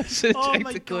quiz. Yeah, we should have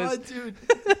checked the quiz. God, dude.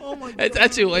 Oh my god. It's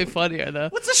actually way funnier though.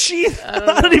 What's a sheath?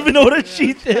 I don't even know what a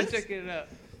sheath is. I'm checking it out.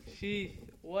 Sheath.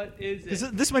 What is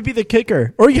it? This might be the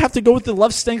kicker. Or you have to go with the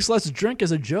love stinks, let's drink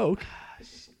as a joke.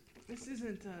 This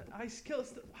isn't. How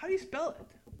do you spell it?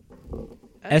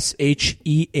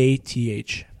 SHEATH.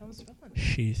 How am I spelling it?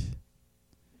 Sheath.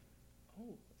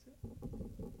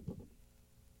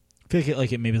 I feel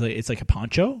like it's like a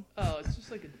poncho. Oh, it's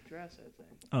just like a dress, I think.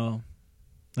 Oh,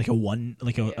 like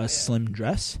a slim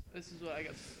dress. This is what I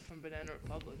got from Banana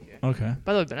Republic here. Okay.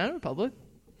 By the way, Banana Republic,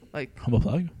 like humble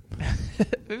plug.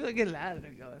 maybe like get ladder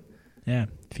going. Yeah,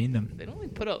 feed them. They don't really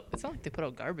put out. It's not like they put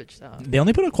out garbage stuff. They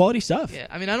only put out quality stuff. Yeah,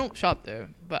 I mean, I don't shop there,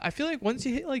 but I feel like once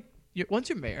you hit like once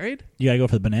you're married, you gotta go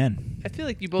for the banana. I feel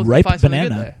like you both ripe find something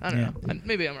banana. good there. I don't know.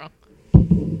 Maybe I'm wrong.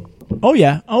 Oh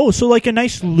yeah. Oh, so like a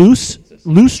nice loose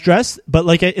dress, but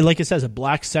like it says, a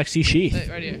black sexy sheath.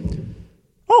 Right here.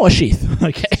 Oh, a sheath.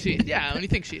 Okay. Sheath. Yeah, when you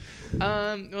think sheath.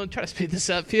 We'll try to speed this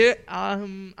up here.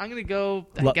 I'm gonna go.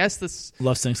 I guess this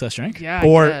love stinks less drink. Yeah.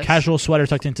 Or casual sweater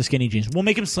tucked into skinny jeans. We'll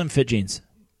make them slim fit jeans.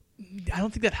 I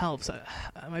don't think that helps.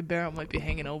 My barrel might be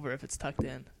hanging over if it's tucked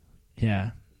in.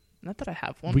 Yeah. Not that I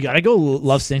have one. We gotta go.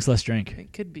 Love stinks less drink.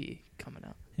 It could be coming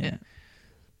out. Yeah.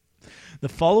 The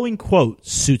following quote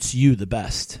suits you the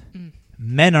best.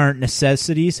 Men aren't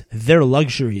necessities, they're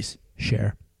luxuries.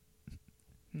 Cher.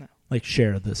 No. Like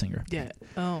Cher, the singer. Yeah.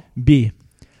 Oh. B.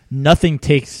 Nothing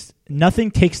takes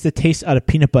the taste out of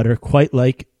peanut butter quite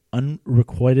like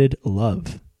unrequited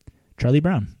love. Charlie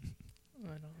Brown. I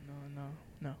don't know.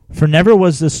 No. For never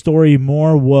was the story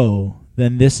more woe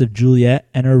than this of Juliet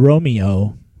and her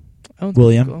Romeo.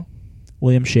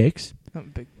 William Shakespeare.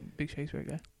 I'm a big Shakespeare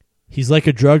guy. He's like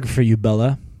a drug for you,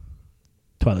 Bella.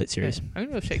 Twilight series. Yeah, I'm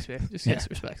going to go Shakespeare. Just get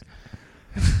respect.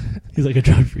 He's like a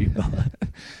drug for you, Bella.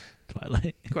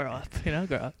 Twilight. Grow up.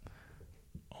 Grow up.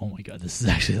 Oh my God, this is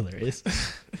actually hilarious.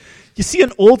 You see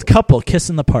an old couple kiss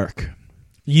in the park.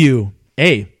 You,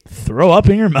 A, throw up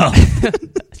in your mouth.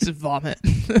 Just vomit.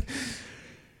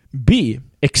 B,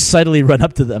 excitedly run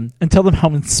up to them and tell them how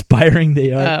inspiring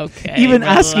they are. Okay. Even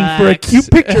asking for a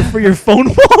cute picture for your phone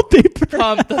wallpaper.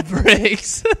 Pump the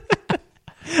brakes.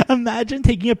 Imagine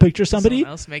taking a picture of somebody.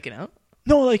 Someone else making out?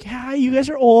 No, like, hi, you guys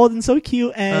are old and so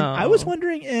cute. And I was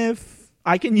wondering if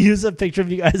I can use a picture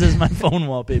of you guys as my phone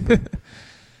wallpaper.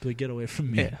 But get away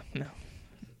from me. Yeah, no.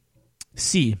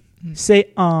 C,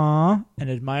 say "aw" and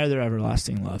admire their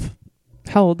everlasting love.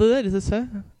 How old are they? Does it say?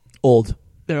 Old.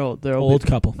 They're old. They're old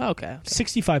couple. Oh, okay.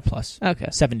 65 plus. Okay.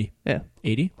 70. Yeah.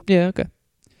 80. Yeah. Okay.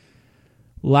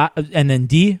 And then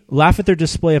D, laugh at their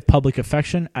display of public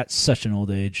affection at such an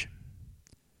old age.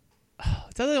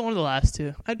 It's either one of the last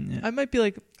two. I might be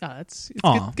like, it's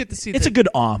good to see. It's a good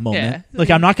awe moment. Yeah. Like,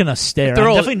 I'm not gonna stare.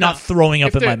 I'm definitely not throwing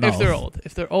up in my mouth.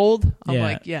 If they're old, I'm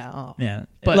like, yeah.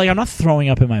 But like, I'm not throwing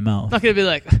up in my mouth. I'm not gonna be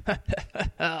like,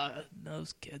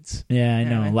 those kids. Yeah, I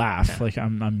know. Right? Laugh. Yeah. Like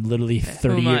I'm literally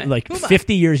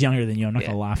 50 years younger than you. I'm not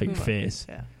gonna laugh at your face.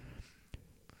 Yeah.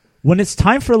 When it's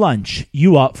time for lunch,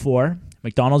 you opt for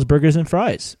McDonald's burgers and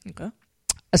fries. Okay.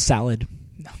 A salad.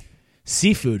 No.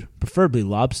 Seafood, preferably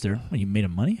lobster. What, you made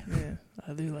of money? Yeah,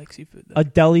 I do like seafood, though. A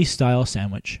deli-style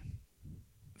sandwich.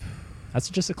 That's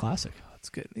just a classic. That's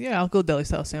good. Yeah, I'll go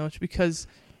deli-style sandwich because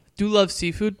I do love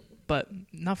seafood, but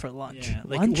not for lunch. Yeah,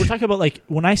 like lunch? We're talking about like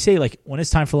when I say like when it's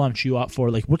time for lunch, you opt for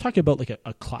like we're talking about like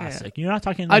a classic. Yeah. You're not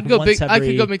talking. Like, I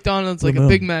could go McDonald's like a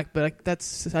Big Mac, but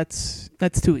that's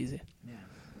too easy. Yeah.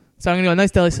 So I'm gonna go a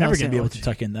nice deli-style sandwich. Never gonna be able to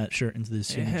tuck in that shirt into the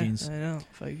skinny jeans. I know.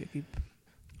 If I keep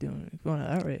going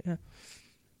at that rate. Yeah.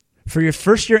 For your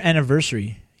first year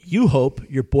anniversary, you hope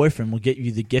your boyfriend will get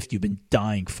you the gift you've been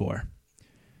dying for.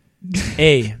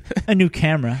 A new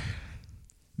camera.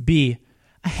 B,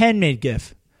 a handmade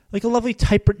gift, like a lovely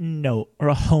typewritten note or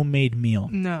a homemade meal.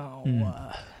 No.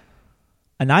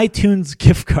 An iTunes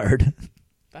gift card.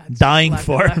 Dying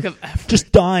for.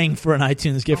 Just dying for an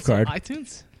iTunes gift card.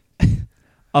 iTunes?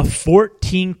 A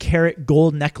 14-karat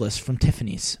gold necklace from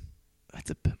Tiffany's. That's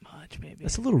a bit much, maybe.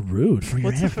 That's a little rude for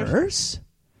your anniversary.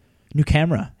 New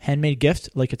camera, handmade gift,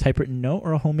 like a typewritten note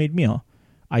or a homemade meal.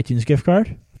 iTunes gift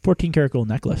card, 14-karat gold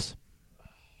necklace.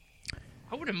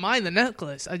 I wouldn't mind the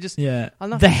necklace.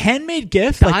 The handmade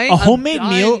gift, like a homemade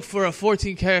meal for a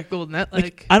 14-karat gold necklace.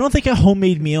 Like, I don't think a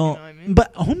homemade meal, you know what I mean?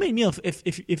 But a homemade meal. If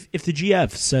the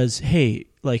GF says, "Hey,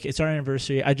 like it's our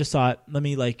anniversary, I just thought let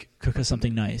me like cook us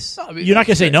something nice," you're not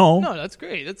gonna say no. No, that's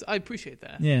great. I appreciate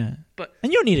that. Yeah,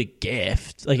 and you don't need a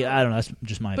gift. Like I don't know, that's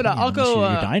just my opinion. But I'll go.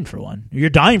 You're dying for one.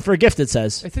 You're dying for a gift. It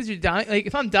says. It says you're dying. Like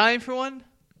if I'm dying for one.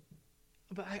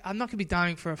 But I'm not going to be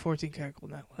dying for a 14-karat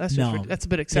gold necklace. That's a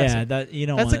bit excessive.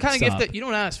 Yeah, that's the kind of gift that you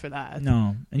don't ask for that.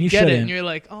 No, and you get it, and you're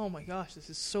like, oh my gosh, this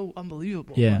is so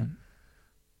unbelievable. Yeah.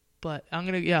 But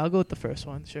I'll go with the first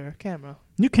one. Sure, camera.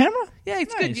 New camera? Yeah,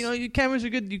 it's good. You know, your cameras are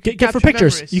good. You can get for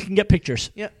pictures. Memories. You can get pictures.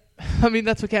 Yeah. I mean,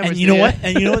 that's what cameras do. And you know what?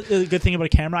 And you know what the good thing about a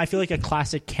camera? I feel like a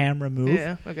classic camera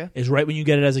move is right when you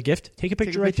get it as a gift. Take a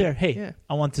picture right there. Hey,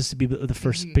 I want this to be the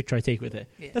first picture I take with it.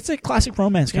 Yeah. That's a classic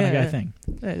romance kind of guy thing.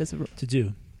 Yeah, that's to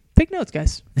do. Take notes,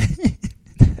 guys.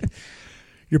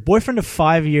 Your boyfriend of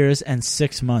 5 years and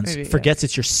 6 months forgets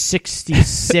it's your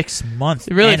 66th month.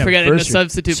 You're really forgetting the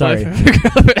substitute boyfriend.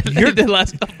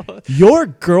 Your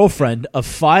girlfriend of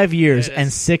 5 years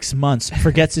and 6 months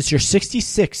forgets it's your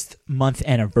 66th month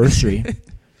anniversary.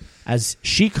 As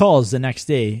she calls the next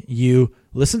day, you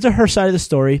listen to her side of the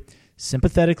story,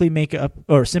 sympathetically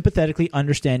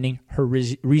understanding her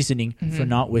reasoning for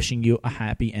not wishing you a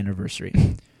happy anniversary.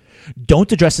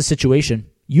 Don't address the situation.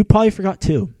 You probably forgot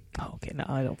too. Oh, okay, no,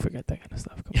 I don't forget that kind of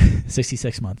stuff.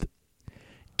 66 month.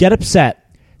 Get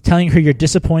upset, telling her you're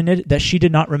disappointed that she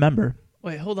did not remember.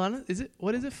 Wait, hold on.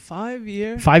 What is it? 5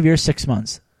 years? 5 years, 6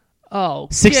 months. Oh,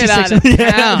 66 get out of town.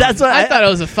 Yeah, that's what I thought it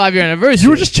was a 5-year anniversary.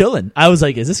 You were just chilling. I was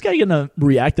like, is this guy gonna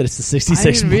react that it's the 66th?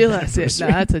 I didn't realize it. No,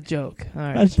 that's a joke. All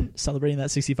right, celebrating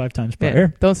that 65 times prior.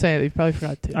 Yeah, don't say it. You probably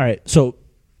forgot to. All right, so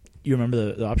you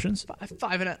remember the options?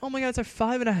 5.5. Oh my God, it's our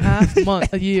 5.5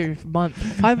 month.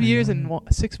 5 years and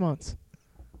 6 months.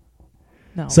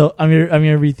 No. So I'm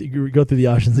gonna go through the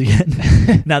options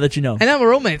again. Now that you know. And I'm a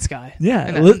romance guy.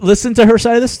 Yeah. Listen to her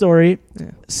side of the story.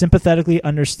 Yeah. Sympathetically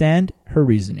understand her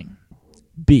reasoning.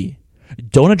 B.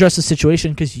 Don't address the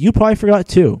situation because you probably forgot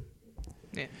too.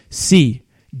 Yeah. C.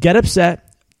 Get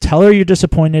upset. Tell her you're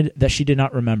disappointed that she did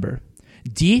not remember.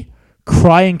 D.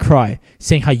 Cry and cry,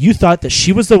 saying how you thought that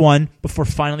she was the one before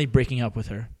finally breaking up with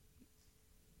her.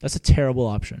 That's a terrible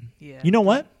option. Yeah. You know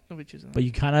what? But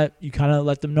you kind of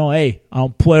let them know, hey, I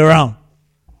don't play around.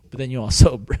 But then you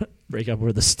also break up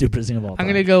with the stupidest thing of all time. I'm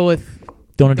gonna go with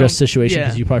don't address the situation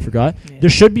because you probably forgot. Yeah. There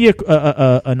should be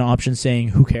an option saying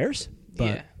who cares.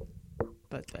 But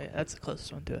but that's the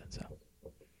closest one to it. So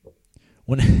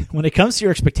when it comes to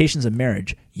your expectations of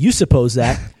marriage, you suppose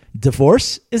that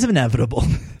divorce is inevitable.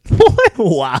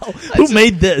 Wow, who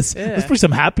made this? Yeah. Let's bring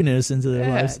some happiness into their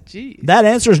lives. Geez. That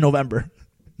answer is November.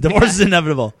 Divorce is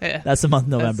inevitable. Yeah. That's the month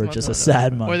November. Just a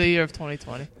sad month. Or the year of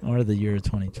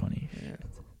 2020.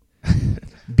 Yeah.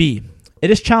 B.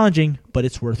 It is challenging, but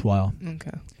it's worthwhile.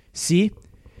 Okay. C.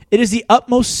 It is the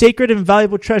utmost sacred and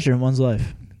valuable treasure in one's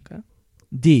life. Okay.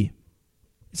 D.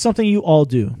 It's something you all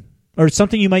do. Or it's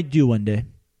something you might do one day.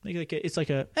 I'll leave it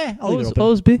open. What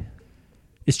was B?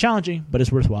 It's challenging, but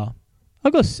it's worthwhile. I'll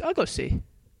go C.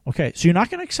 Okay. So you're not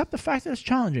going to accept the fact that it's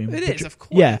challenging. It is, of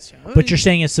course. Yeah. But you're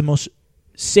saying it's the most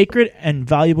sacred and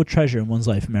valuable treasure in one's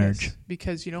life, marriage. Yes,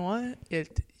 because you know what?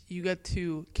 You get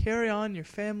to carry on your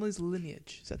family's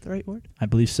lineage. Is that the right word? I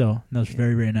believe so. That was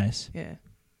very, very nice. Yeah.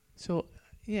 So,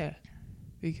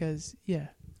 because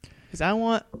I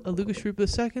want a Lucas Schrupp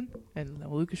II, and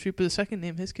Lucas Schrupp II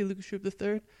name his kid Lucas Schrupp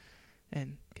III,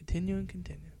 and continue.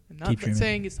 And not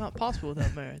saying it's not possible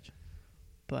without marriage,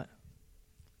 but.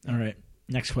 All right.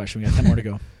 Next question. We got 10 more to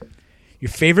go. Your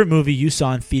favorite movie you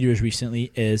saw in theaters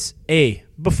recently is A.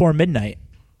 Before Midnight,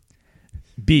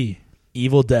 B.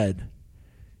 Evil Dead,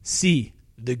 C.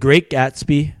 The Great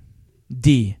Gatsby,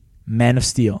 D. Man of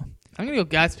Steel. I'm going to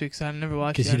go Gatsby because I never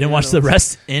watched it. Because you didn't watch the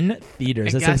rest in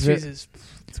theaters. And Gatsby's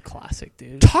it's a classic,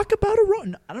 dude. Talk about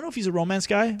I don't know if he's a romance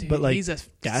guy, dude, but he's a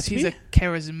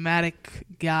charismatic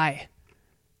guy.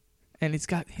 And he's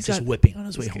got whipping on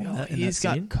his way home. He's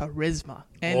got charisma.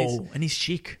 And he's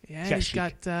chic. Yeah, he's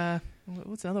got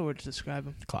what's another word to describe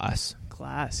him? Class.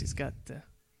 He's got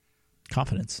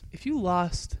confidence. If you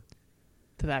lost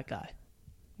to that guy,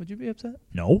 would you be upset?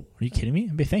 No. Are you kidding me?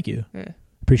 I'd be thank you. Yeah.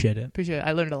 Appreciate it.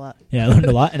 I learned a lot. Yeah, I learned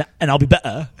a lot, and I'll be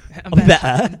better. I'm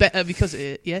better because of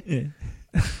it. Yeah.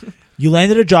 You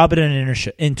landed a job at an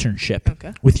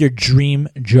internship with your dream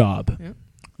job. Yeah.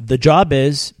 The job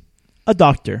is a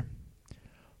doctor,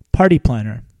 party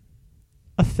planner,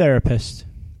 a therapist,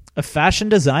 a fashion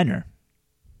designer.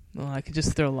 Well, I could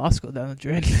just throw law school down the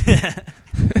drain.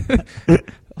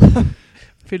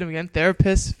 Freedom again.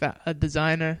 Therapist, a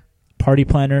designer. Party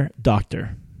planner,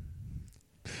 doctor.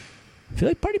 I feel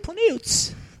like party planner.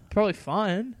 Probably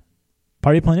fun.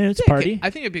 Party planner, party. I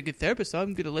think I'd be a good therapist, though.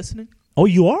 I'm good at listening. Oh,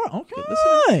 you are?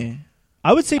 Okay.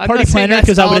 I would say party planner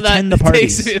because I would attend the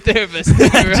parties. Takes to be a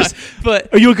therapist.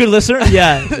 But are you a good listener?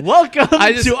 Yeah. Welcome to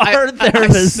our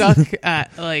therapist. I suck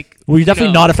at Well, you're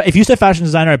definitely not if you said fashion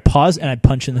designer, I'd pause and I'd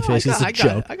punch you in the face. It's a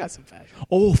joke. I got some fashion.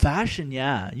 Oh, fashion,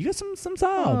 yeah. You got some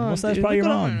style. Most of that's probably your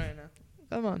own. Right now.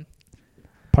 Come on.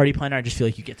 Party planner, I just feel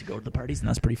like you get to go to the parties and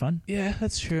that's pretty fun. Yeah,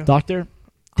 that's true. Doctor,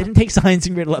 didn't take science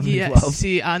in grade 11 and 12.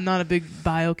 See, I'm not a big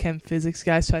biochem physics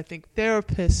guy, so I think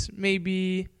therapist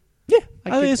maybe. Yeah,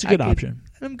 I think it's a good option.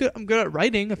 I'm good at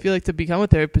writing. I feel like to become a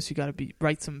therapist, you got to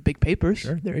write some big papers.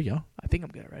 Sure, there you go. I think I'm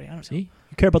good at writing. I don't know. You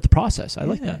care about the process. I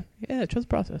like that. Yeah, trust the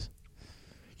process.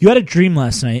 You had a dream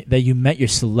last night that you met your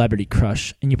celebrity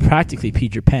crush and you practically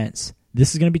peed your pants.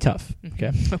 This is going to be tough.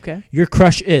 Okay. Okay. Your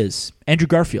crush is Andrew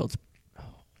Garfield.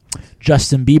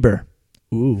 Justin Bieber.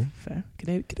 Ooh. Fair.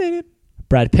 Canadian.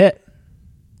 Brad Pitt.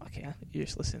 Okay, you're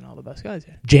just listening to all the best guys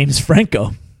here. James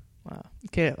Franco. Wow.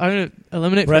 Okay, I'm going to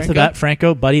eliminate right Franco. Right off the bat,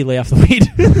 Franco, buddy, lay off the weed.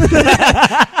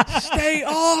 Stay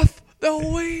off the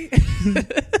weed.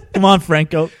 Come on,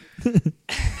 Franco.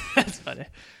 That's funny.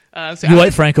 You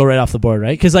wipe Franco right off the board,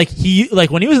 right? Because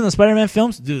when he was in the Spider-Man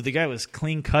films, dude, the guy was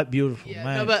clean cut, beautiful. Yeah,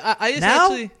 man. no, but I just now,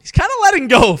 actually he's kind of letting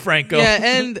go, Franco. Yeah,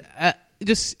 and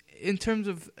just in terms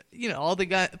of all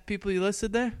the people you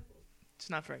listed there, it's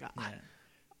not for a guy.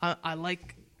 Yeah. I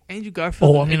like Andrew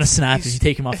Garfield. Oh, I'm gonna snap if you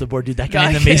take him off the board, dude. That guy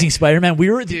in Amazing Spider-Man. We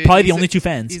were probably the only two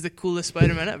fans. He's the coolest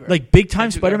Spider-Man ever. Like big time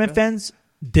Spider-Man fans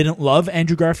didn't love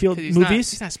Andrew Garfield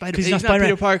movies. He's not Spider-Man. He's not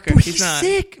Peter Parker. Dude, he's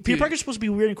sick. Peter Parker's supposed to be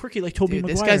weird and quirky like Tobey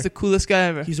Maguire. This guy's the coolest guy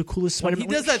ever. He's the coolest Spider-Man.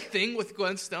 He does that thing with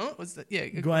Gwen Stone. What's that? Yeah,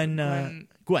 Gwen. It's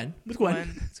Gwen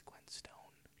Stone.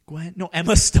 Gwen. No,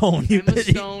 Emma Stone. Emma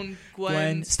Stone.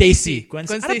 Gwen Stacy. Gwen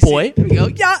Stacy. Boy. There we go.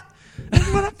 Yeah.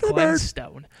 Gwen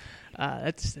Stone.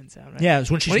 That just didn't sound right. Yeah, it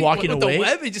was when she's walking with away. The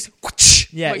web, he just.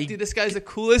 Yeah, dude, this guy's the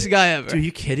coolest guy ever. Dude, are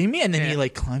you kidding me? And then he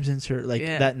climbs into her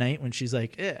that night when she's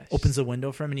opens the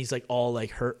window for him and he's all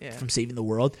hurt from saving the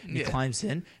world. And he climbs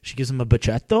in. She gives him a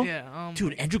bachetto. Yeah,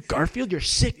 dude, Andrew Garfield, you're a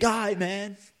sick guy,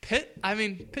 man.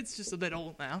 Pitt's just a bit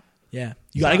old now. Yeah,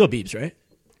 you gotta go Biebs, right?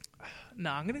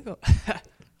 No, I'm gonna go. I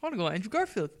want to go Andrew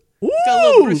Garfield. Ooh! He's got a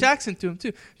little British accent to him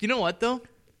too. You know what though?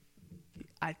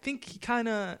 I think he kind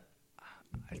of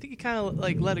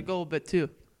let it go a bit too.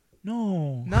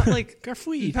 No, not like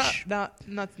Garfield.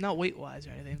 Not weight wise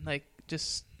or anything. Like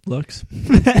just looks.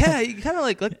 Yeah, he kind of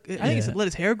I think it's let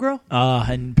his hair grow.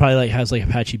 And probably has a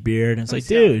patchy beard. And it's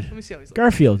dude, let me see how he's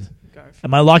Garfield.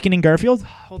 Am I locking in Garfield?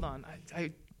 Hold on, I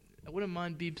wouldn't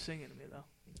mind Biebs singing to me though.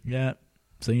 Yeah,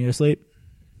 singing you to sleep.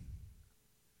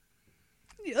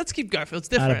 Yeah, let's keep Garfield. It's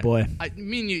different. Attaboy. I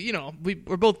mean,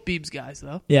 we're both Biebs guys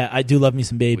though. Yeah, I do love me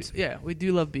some Biebs. We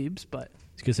do love Biebs, but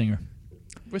he's a good singer.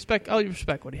 I'll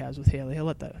respect what he has with Haley. He'll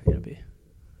let that be.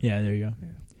 Yeah, there you go. Yeah.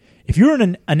 If you were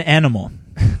an animal,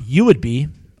 you would be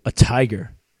a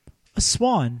tiger, a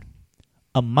swan,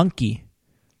 a monkey,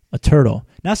 a turtle.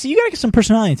 Now, see, you got to get some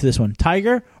personality into this one.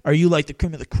 Tiger, are you like the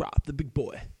cream of the crop, the big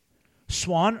boy?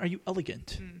 Swan, are you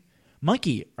elegant?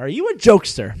 Monkey, are you a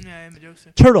jokester? Yeah, I am a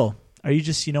jokester. Turtle, are you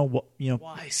just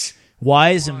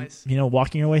wise and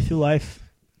walking your way through life?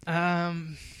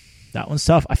 That one's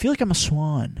tough. I feel like I'm a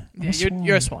swan.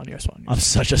 You're a swan. I'm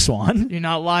such a swan. You're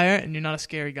not a liar, and you're not a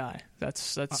scary guy. That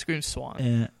screams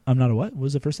swan. I'm not a what? What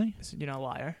was the first thing? You're not a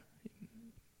liar.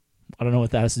 I don't know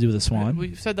what that has to do with a swan.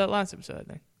 We said that last episode, I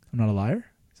think. I'm not a liar?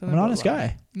 I'm an honest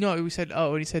guy. No, we said,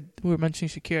 when he said, we were mentioning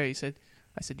Shakira, I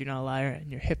said, you're not a liar, and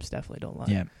your hips definitely don't lie.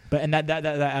 Yeah, but and that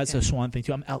adds a swan thing,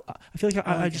 too. I feel like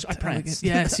I prance.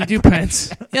 Yes, you do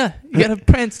prance. Yeah, you got to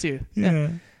prance, too. Yeah.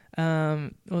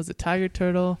 What was it, tiger,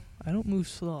 turtle? I don't move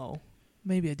slow.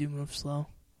 Maybe I do move slow.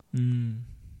 Screw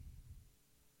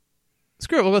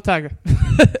it, we'll go tiger.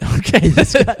 Okay.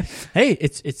 Hey,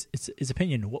 it's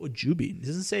opinion. What would you be? It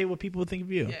doesn't say what people would think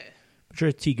of you. Yeah. But you're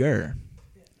a tiger.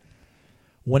 Yeah.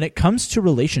 When it comes to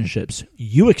relationships,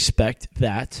 you expect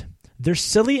that they're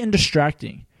silly and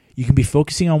distracting. You can be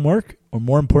focusing on work or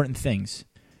more important things.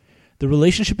 The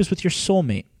relationship is with your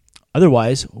soulmate.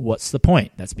 Otherwise, what's the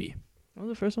point? That's B. What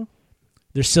was the first one?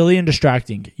 They're silly and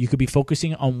distracting. You could be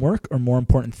focusing on work or more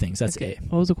important things. That's A.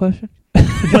 What was the question?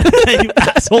 You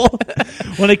asshole.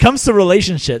 When it comes to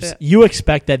relationships, you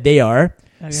expect that they are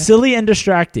silly and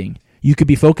distracting. You could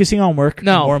be focusing on work or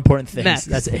more important things. Next.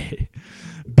 That's A.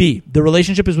 B. The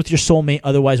relationship is with your soulmate.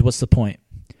 Otherwise, what's the point?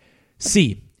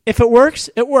 C. If it works,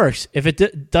 it works. If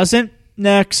it doesn't,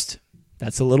 next.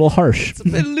 That's a little harsh. It's a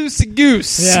bit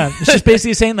loosey-goose. Yeah. It's just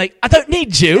basically saying, I don't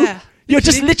need you. Yeah. You're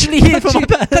just literally here for my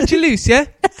cut you loose, yeah?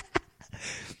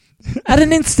 At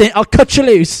an instant, I'll cut you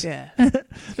loose. Yeah.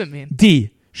 That's what I mean.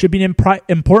 D. Should be an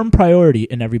important priority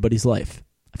in everybody's life.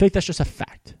 I think that's just a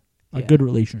fact. A good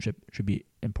relationship should be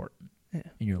important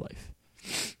in your life.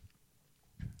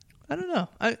 I don't know.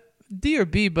 D or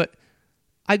B, but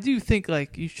I do think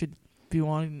you should be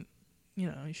wanting,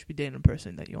 you should be dating a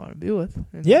person that you want to be with.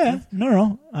 Yeah.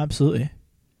 No, absolutely.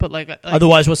 But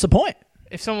otherwise, what's the point?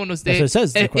 If someone was dating, that's what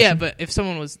it says. Yeah, but if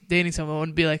someone was dating someone, it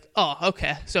wouldn't be like, oh,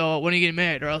 okay, so when are you getting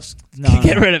married, or else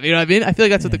get rid of it? You know what I mean? I feel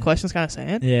like that's what the question's kind of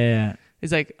saying. Yeah.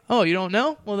 It's like, oh, you don't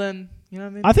know? Well, then, you know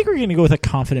what I mean? I think we're going to go with a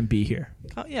confident B here.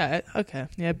 Yeah, okay.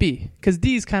 Yeah, B. Because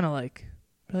D is kind of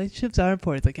relationships are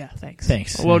important. It's thanks.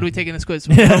 Thanks. What are we taking this quiz?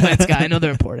 I'm a romance guy. I know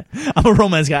they're important. I'm a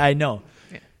romance guy. I know.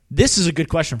 Yeah. This is a good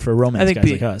question for a romance guy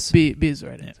like us. B is the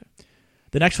right answer.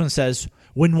 The next one says,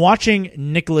 when watching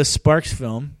Nicholas Sparks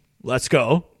film, let's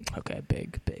go. Okay,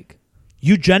 big.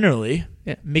 You generally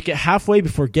make it halfway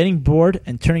before getting bored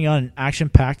and turning on an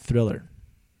action-packed thriller.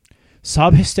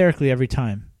 Sob hysterically every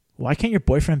time. Why can't your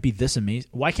boyfriend be this amazing?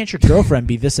 Why can't your girlfriend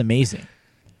be this amazing?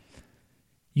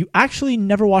 You actually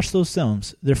never watch those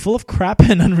films. They're full of crap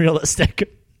and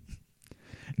unrealistic.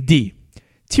 D.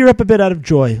 Tear up a bit out of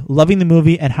joy, loving the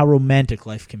movie and how romantic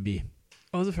life can be.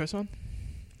 What was the first one?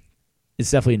 It's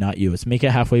definitely not you. It's make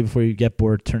it halfway before you get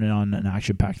bored, turn it on an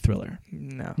action-packed thriller.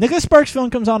 No. Nicholas Sparks'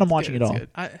 film comes on, I'm watching it all.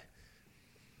 Are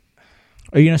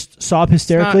you going to sob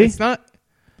hysterically? It's not.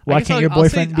 Why can't your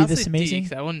boyfriend be this amazing?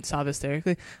 I wouldn't sob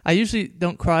hysterically. I usually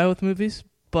don't cry with movies,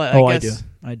 but I guess...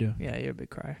 I do. Yeah, you're a big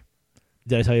crier.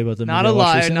 Did I tell you about the movie Not a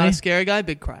liar, not a scary guy,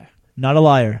 big crier. Not a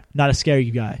liar, not a scary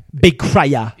guy. Big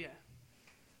crier. Yeah.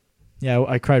 Yeah,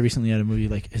 I cried recently at a movie,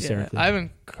 like, hysterically. Yeah, I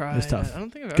haven't cried. It was tough. I don't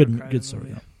think I've ever cried. Good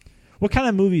story, though. What kind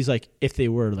of movies, like, if they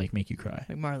were, like, make you cry?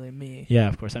 Like Marley and Me. Yeah,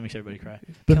 of course. That makes everybody cry.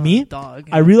 But me, dog,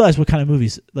 I realized what kind of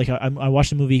movies. Like, I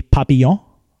watched the movie Papillon.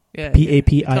 Yeah.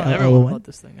 Papillon. About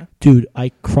this thing, Dude, I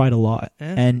cried a lot.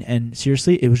 Yeah. And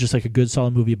seriously, it was just, like, a good,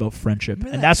 solid movie about friendship.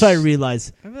 And that's why I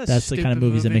realized that's the kind of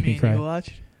movies that make me cry.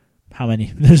 How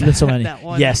many? There's been so many. That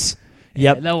one. Yes.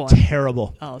 Yeah, yep. that one.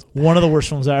 Terrible. Oh, one of the worst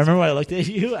films. I remember I looked at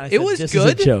you. And I said, was this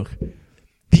good. Is a joke.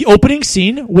 The opening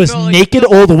scene was naked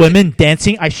old women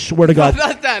dancing. I swear to God.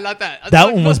 Not that.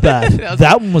 That one was bad.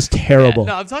 That one was terrible.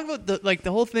 Yeah, no, I'm talking about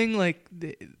the whole thing,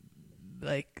 the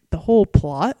whole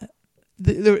plot.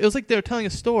 It was like they were telling a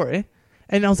story,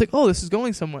 and I was like, oh, this is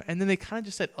going somewhere. And then they kind of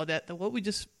just said, oh, what we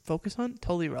just focus on,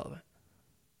 totally irrelevant.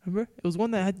 Remember? It was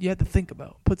one that you had to think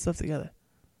about, put stuff together.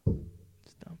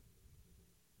 It's dumb.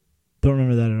 Don't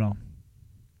remember that at all.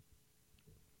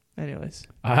 Anyways.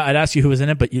 I'd ask you who was in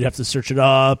it, but you'd have to search it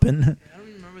up. And I don't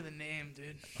even remember the name,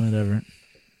 dude. Whatever.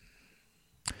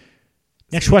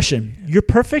 Next question. Your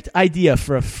perfect idea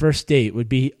for a first date would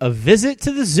be a visit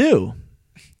to the zoo.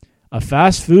 A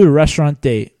fast food restaurant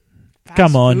date.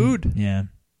 Come on. Food? Yeah.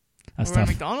 That's or tough.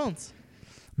 McDonald's.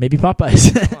 Maybe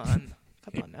Popeyes.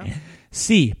 Come on now.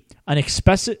 C. An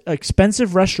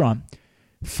expensive restaurant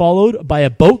followed by a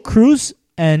boat cruise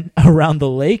and around the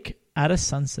lake at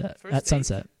sunset.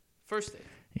 First date.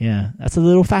 Yeah, that's a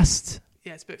little fast.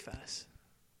 Yeah, it's a bit fast.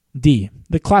 D.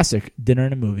 The classic dinner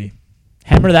and a movie.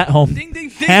 Hammer that home. Ding, ding,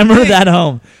 ding, Hammer ding. that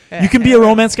home. Yeah, you can be a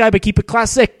romance guy, but keep it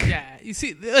classic. Yeah, you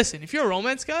see, listen, if you're a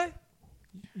romance guy,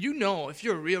 you know if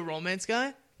you're a real romance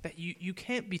guy that you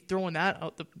can't be throwing that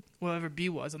out the whatever B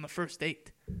was on the first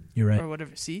date. You're right. Or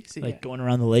whatever. See going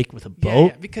around the lake with a boat.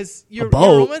 Yeah, because you're a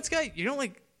romance guy. You don't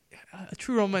like a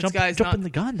true romance guy is jumping the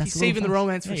gun. That's he's saving the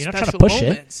romance for you're special not trying to push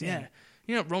moments. It. Yeah.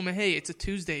 You know, Roman. Hey, it's a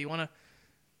Tuesday. You want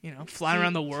to, fly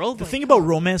around the world. The thing about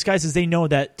romance guys is they know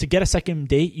that to get a second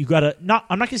date, you gotta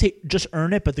I'm not gonna say just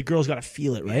earn it, but the girl's gotta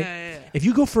feel it, right? Yeah. If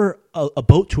you go for a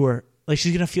boat tour, like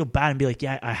she's gonna feel bad and be like,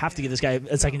 yeah, I have to give this guy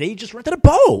a second date. You just rented a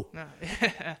boat. No.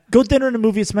 Go dinner in a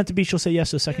movie. It's meant to be. She'll say yes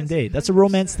to a second date. That's a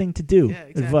romance thing to do. Yeah,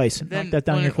 exactly. Advice. Knock that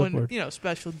down your clipboard.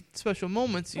 Special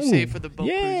moments you save for the boat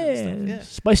cruise and stuff. Yeah,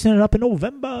 spicing it up in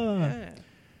November.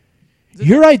 Yeah.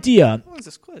 Your idea. What is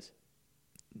this quiz?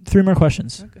 3 more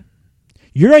questions. Okay.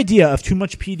 Your idea of too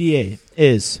much PDA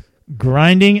is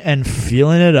grinding and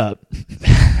feeling it up.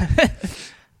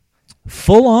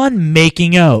 Full on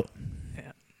making out.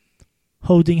 Yeah.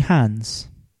 Holding hands.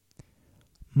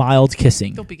 Mild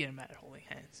kissing. Don't be getting mad at holding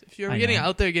hands. If you're getting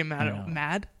out there getting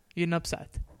mad, you're getting upset.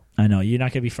 I know. You're not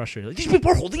going to be frustrated. Like, these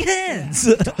people are holding hands.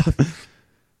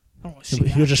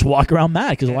 You'll just walk around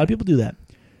mad because a lot of people do that.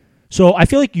 So I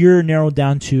feel like you're narrowed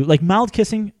down to like mild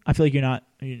kissing. I feel like you're not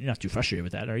too frustrated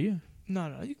with that, are you?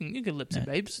 No. You can lipsy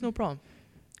babes, no problem.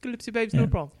 Lipsy babes, no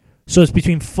problem. So it's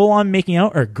between full on making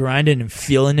out or grinding and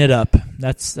feeling it up.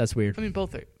 That's weird. I mean,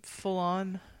 both are full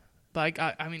on. But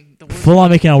I mean, the worst full on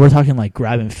making out. We're talking like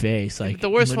grabbing face, like the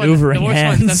worst maneuvering one. The worst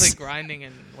hands. one's definitely grinding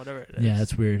and whatever it is. Yeah,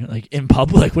 that's weird. Like in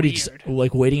public, what are you just,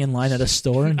 like waiting in line at a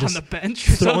store and just on the bench,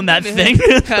 throwing that thing,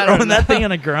 throwing that thing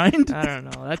on a grind? I don't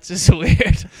know. That's just weird.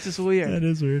 It's just weird. That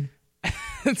is weird.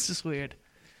 It's just weird.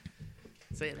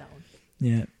 Say that one.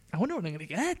 Yeah. I wonder what I'm gonna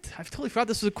get. I've totally forgot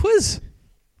this was a quiz.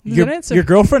 Your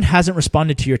girlfriend hasn't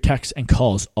responded to your texts and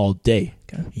calls all day.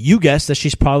 Okay. You guess that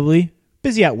she's probably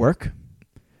busy at work,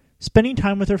 spending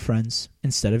time with her friends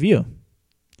instead of you.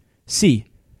 C.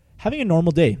 Having a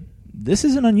normal day. This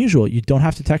isn't unusual. You don't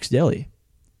have to text daily.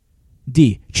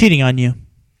 D. Cheating on you.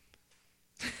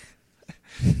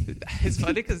 It's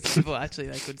funny because people actually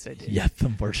would say D. Yep,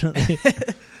 unfortunately.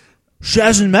 She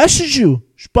hasn't messaged you.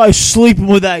 She's probably sleeping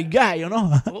with that guy, you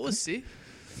know. What was C?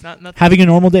 Nothing. Having a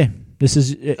normal day. This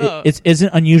is it isn't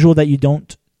unusual that you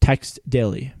don't text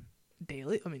daily.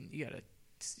 Daily? I mean, you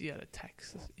gotta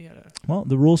text. Well,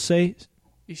 the rules say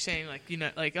You're saying like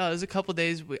there's a couple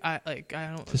days I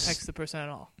don't text the person at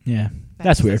all. Yeah,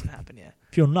 that's weird. Doesn't happen yet.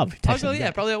 If you're in love, Also,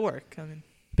 probably at work. I mean,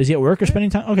 busy at work or spending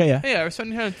time? Okay, yeah. Yeah, or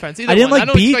spending time with friends. I didn't like I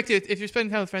don't expect you, if you're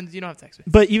spending time with friends, you don't have to text me.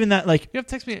 But even that, like, you have to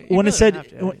text me. When it said,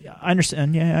 I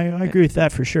understand. Yeah, I agree with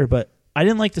that for sure. But I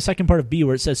didn't like the second part of B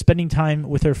where it says spending time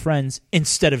with her friends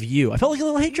instead of you. I felt like a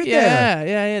little hatred there.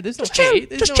 Yeah. There's just no chill.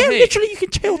 hate. Just chill. Hate. Literally, you can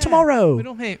chill tomorrow. We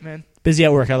don't hate, man. Busy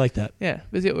at work. I like that. Yeah,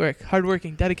 busy at work.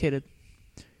 Hardworking. Dedicated.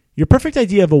 Your perfect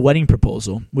idea of a wedding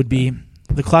proposal would be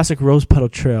the classic rose petal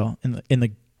trail in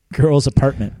the girl's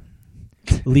apartment,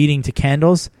 leading to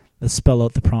candles that spell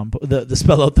out the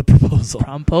spell out the proposal.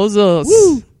 Promposals.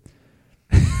 Woo!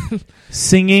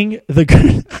 Singing the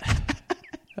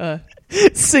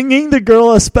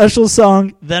girl a special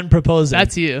song, then proposing.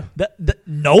 That's you.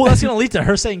 No, that's gonna lead to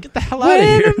her saying, "Get the hell out of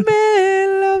here." When a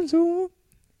man loves a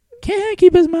can't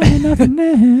keep his mind on nothing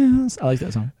else. I like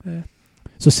that song. Yeah.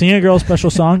 So singing a girl's special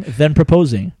song, then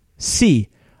proposing. C,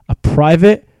 a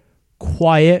private,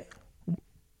 quiet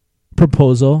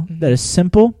proposal that is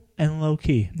simple and low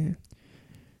key. Yeah.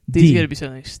 These gotta be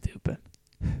something stupid.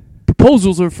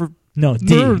 Proposals are for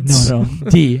nerds. No.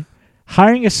 D,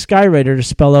 hiring a skywriter to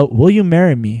spell out "Will you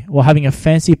marry me?" while having a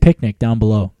fancy picnic down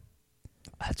below.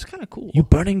 That's kind of cool. You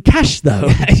burning cash though.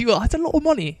 That's a lot of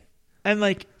money. And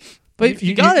like, but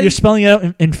you're spelling it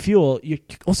out in fuel. You're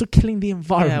also killing the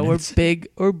environment. Yeah,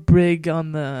 we're big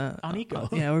on the eco.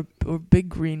 We're big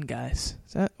green guys.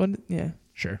 Is that what? Yeah,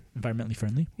 sure. Environmentally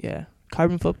friendly. Yeah,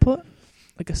 carbon footprint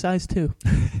like a size 2.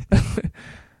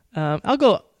 I'll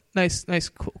go nice,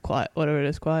 quiet. Whatever it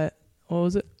is, quiet. What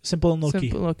was it? Simple and low key.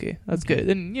 Simple and low key. That's good.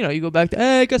 Then you go back to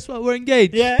hey, guess what? We're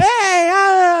engaged. Yeah.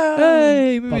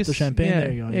 Hey. Pop the champagne. Yeah,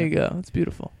 there you go. There you go. It's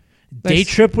beautiful. Day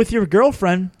trip with your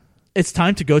girlfriend. It's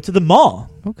time to go to the mall.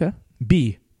 Okay.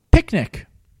 B, picnic.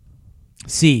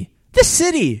 C, the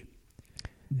city.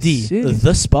 D,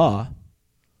 the spa.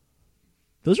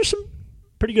 Those are some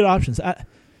pretty good options.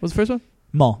 What's the first one?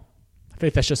 Mall. I feel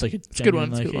like that's just like a good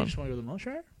one. Like, it's a good one. You just want to go to the mall,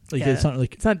 sure? Like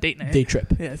it's not date night. Day trip.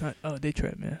 Yeah, it's not. Oh, day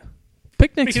trip. Yeah.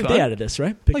 Picnic's fun. Make a day out of this,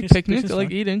 right? Picnic. I like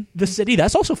eating. The city,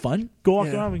 that's also fun. Go walk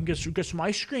around. We can get some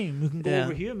ice cream. We can go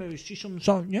over here. Maybe see some.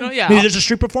 Maybe there's a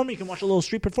street performance. You can watch a little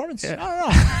street performance. Yeah. I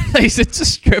don't know. He's a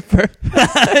stripper.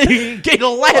 Get a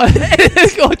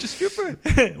laugh. Go watch a stripper.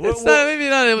 It's not maybe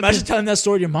not. Imagine telling that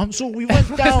story to your mom. So we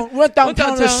went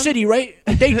downtown to the city, right?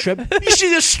 A day trip. You see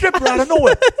this stripper out of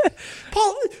nowhere.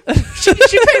 Paul, she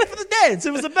paid for the dance.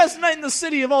 It was the best night in the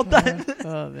city of all time.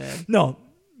 Oh man. No.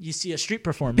 You see a street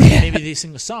performance, maybe they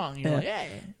sing a song, and you're like,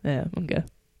 yeah, okay.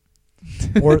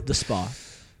 Or the spa.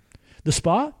 The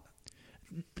spa,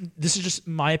 this is just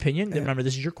my opinion. Yeah. Remember,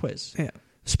 this is your quiz. Yeah.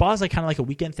 Spa is kind of like a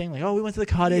weekend thing. Like, we went to the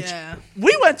cottage. Yeah.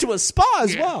 We went to a spa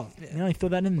as well. Yeah. I throw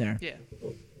that in there. Yeah.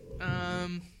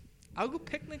 I'll go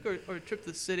picnic or a trip to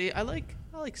the city. I like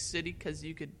city because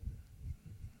you could.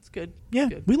 It's good. Yeah,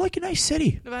 good. We like a nice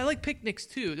city. No, but I like picnics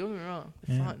too. Don't get me wrong.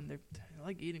 They're fun. I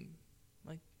like eating.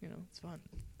 It's fun.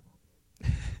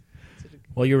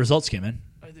 Well, your results came in.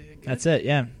 That's it,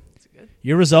 yeah. Is it good?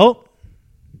 Your result,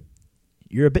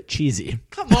 you're a bit cheesy.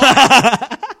 Come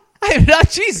on. I'm not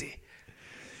cheesy.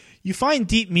 You find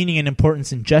deep meaning and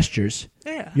importance in gestures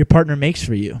your partner makes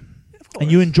for you. Of course.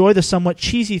 And you enjoy the somewhat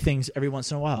cheesy things every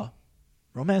once in a while.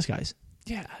 Romance, guys.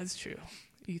 Yeah, that's true.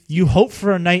 You hope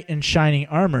for a knight in shining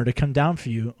armor to come down for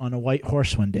you on a white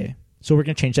horse one day. So we're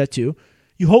going to change that too.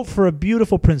 You hope for a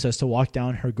beautiful princess to walk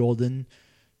down her golden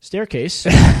staircase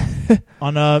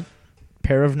on a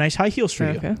pair of nice high heels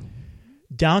for you.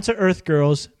 Down-to-earth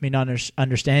girls may not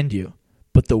understand you,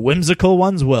 but the whimsical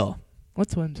ones will.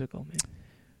 What's whimsical mean?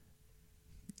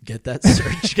 Get that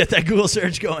search. Get that Google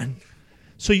search going.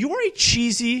 So you are a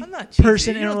cheesy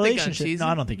person in a relationship. No,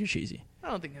 I don't think you're cheesy.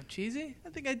 I don't think I'm cheesy. I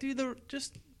think I do the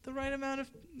right amount of...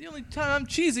 The only time I'm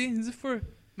cheesy is if we're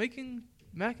making...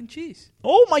 mac and cheese.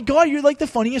 Oh my God, you're like the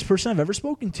funniest person I've ever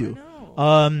spoken to.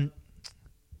 I know.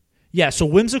 Yeah, so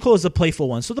whimsical is the playful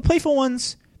ones. So the playful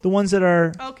ones, the ones that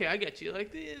are... Okay, I get you.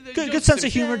 Like the good sense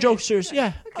of humor, jokesters.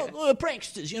 Yeah. Okay.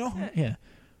 Pranksters, Yeah.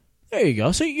 There you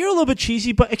go. So you're a little bit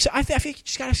cheesy, but I think you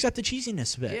just got to accept the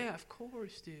cheesiness of it. Yeah, of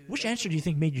course, dude. Which answer do you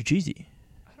think made you cheesy?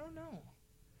 I don't know.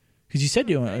 Because you said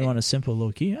you want a simple,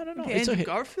 low-key. I don't know. Okay, it's okay.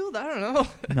 Garfield? I don't know.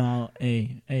 No,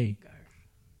 hey.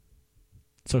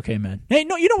 It's okay, man. Hey,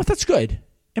 no, you know what? That's good.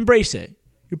 Embrace it.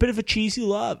 You're a bit of a cheesy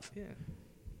love. Yeah.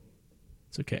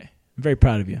 It's okay. I'm very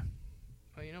proud of you.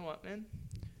 Oh, you know what, man?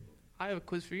 I have a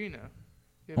quiz for you now.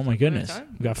 Oh, my goodness.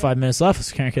 We've got 5 minutes left.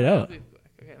 Let's crank it out.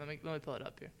 Okay, let me pull it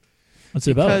up here. What's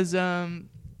it about? Because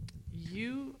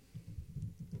you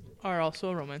are also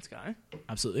a romance guy.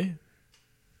 Absolutely.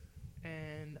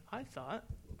 And I thought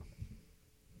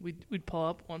we'd pull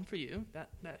up one for you that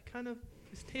kind of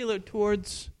is tailored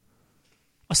towards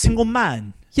a single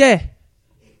man. Yeah.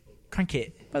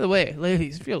 Crankit. By the way,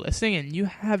 ladies, if you're listening and you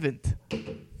haven't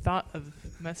thought of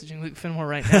messaging Luke Finmore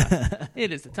right now,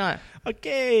 it is the time.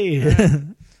 Okay.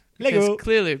 Because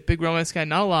clearly, big romance guy,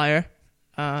 not a liar.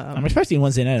 I'm expecting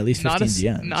Wednesday night at least 15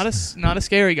 DMs. Not a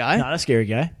scary guy. Not a scary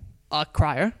guy. A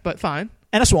crier, but fine.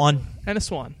 And a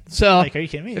swan. So, like, are you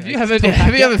kidding me? If you haven't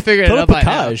figured it out by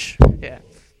now. Yeah.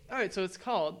 All right, so it's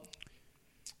called...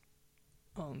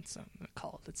 Oh, it's not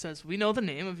called. It says, we know the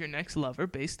name of your next lover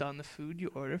based on the food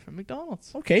you order from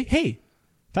McDonald's. Okay. Hey.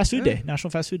 Fast Food Day. National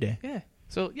Fast Food Day. Yeah.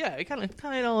 So, yeah, it kind of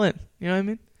tie it all in. You know what I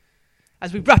mean?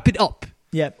 As we wrap it up.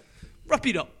 Yep. Wrap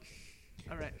it up.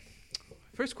 All right.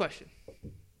 First question.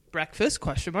 Breakfast,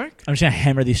 question mark. I'm just going to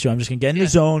hammer these two. I'm just going to get in the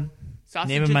zone.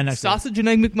 Name my next sausage and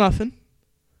egg McMuffin.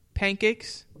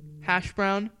 Pancakes. Hash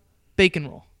brown. Bacon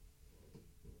roll.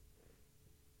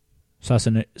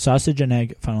 Sausage and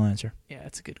egg, final answer. Yeah,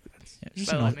 that's a good answer. Yeah,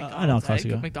 just I know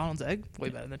classic. McDonald's egg, way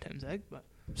better than Tim's egg, but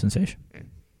sensation. Yeah.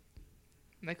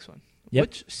 Next one. Yep.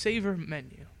 Which savor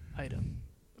menu item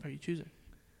are you choosing?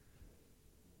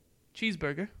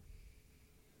 Cheeseburger.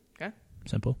 Okay.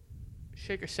 Simple.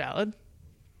 Shaker salad.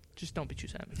 Just don't be too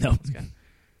savage. No.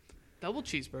 Double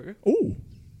cheeseburger. Ooh.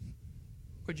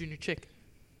 Or junior chicken.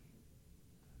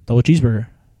 Double cheeseburger.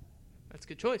 That's a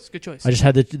good choice. Good choice. I just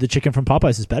had the chicken from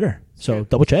Popeyes is better. So true.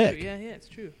 Double check. Yeah, it's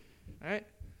true. All right.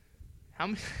 How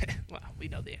many? Wow, we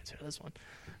know the answer to this one.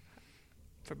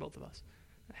 For both of us.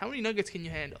 How many nuggets can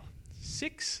you handle?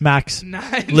 6? Max.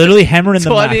 9. Literally hammering the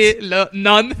 20.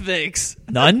 None, thanks.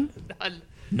 None?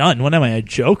 None. What am I, a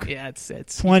joke? Yeah, it's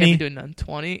 20. You can't be doing none.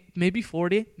 20, maybe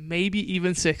 40, maybe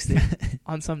even 60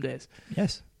 on some days.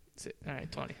 Yes. All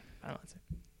right, 20. I don't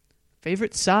know.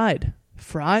 Favorite side?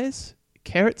 Fries?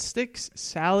 Carrot sticks,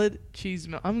 salad, cheese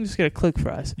melt. I'm just going to click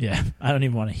fries. Yeah, I don't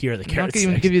even want to hear the carrot sticks.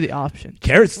 I'm not going to even give you the option.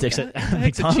 Carrot sticks at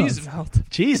McDonald's. Cheese melt.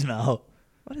 Cheese melt.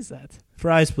 What is that?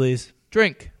 Fries, please.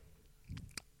 Drink.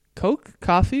 Coke,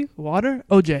 coffee, water,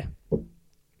 OJ.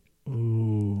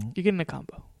 Ooh. You're getting a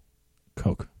combo.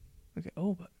 Coke. Okay.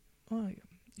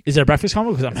 Is there a breakfast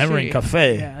combo? Because I'm hammering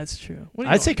cafe. Yeah, that's true.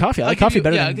 I'd say coffee. I like coffee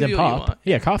better than pop.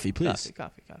 Yeah, coffee, please.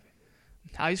 Coffee.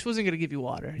 I just wasn't going to give you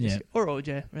water. Or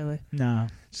OJ, really. No.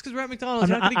 Just because we're at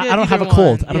McDonald's, I don't have a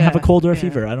cold. I don't have a cold or a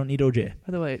fever. I don't need OJ.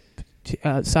 By the way,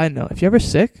 side note, if you're ever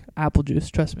sick, apple juice,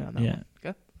 trust me on that one.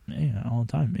 Okay? Yeah, all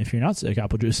the time. If you're not sick,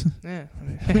 apple juice. Yeah.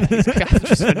 Apple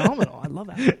juice is phenomenal. I love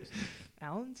apple juice.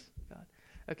 Allen's? God.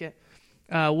 Okay.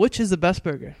 Which is the best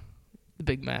burger? The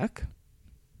Big Mac.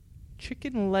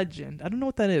 Chicken Legend. I don't know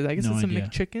what that is. I guess it's a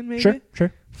McChicken, maybe?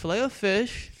 Sure.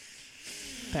 Filet-O-Fish.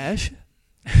 Bash.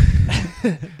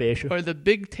 Bash. Or the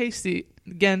Big Tasty.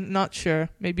 Again, not sure.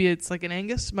 Maybe it's like an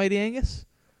Angus, Mighty Angus.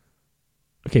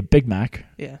 Okay, Big Mac.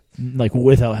 Yeah. Like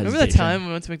without hesitation. Remember that time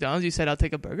we went to McDonald's? You said, "I'll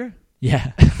take a burger."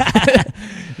 Yeah.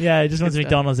 Yeah, I just went to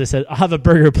McDonald's. They said, "I'll have a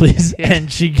burger, please,"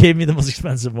 and she gave me the most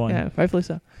expensive one. Yeah, rightfully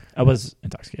so. I was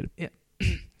intoxicated. Yeah.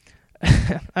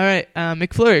 All right,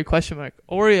 McFlurry ?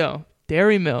 Oreo,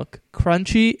 Dairy Milk,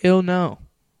 Crunchy, no.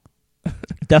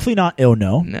 Definitely not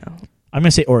no. No. I'm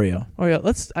gonna say Oreo.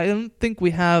 I don't think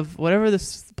we have whatever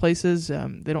this place is.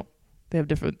 They have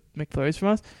different McFlurries from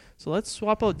us. So let's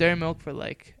swap out Dairy Milk for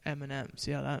like M&M's.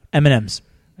 See how that? M&M's.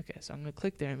 Okay, so I'm gonna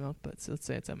click Dairy Milk, but let's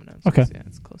say it's M&M's. Okay. Yeah,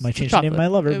 it's close. Might change the name of my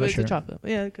lover, but it's sure. a chocolate.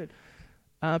 Yeah, it could.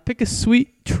 Pick a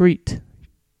sweet treat: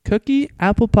 cookie,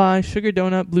 apple pie, sugar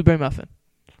donut, blueberry muffin.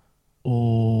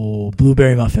 Oh,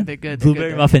 blueberry muffin. They're good.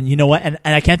 Blueberry muffin. You know what? And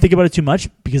I can't think about it too much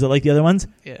because I like the other ones.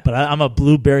 Yeah. But I'm a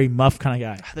blueberry muff kind of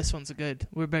guy. This one's good.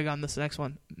 We're big on this next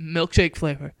one. Milkshake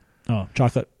flavor. Oh,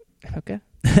 chocolate. Okay.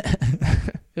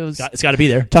 It's got to be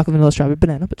there. Chocolate, vanilla, strawberry,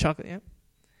 banana, but chocolate, yeah.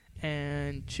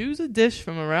 And choose a dish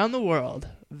from around the world.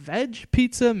 Veg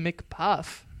pizza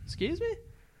McPuff. Excuse me?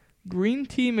 Green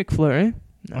tea McFlurry.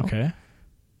 No. Okay.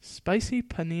 Spicy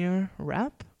paneer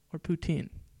wrap or poutine?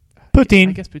 Poutine.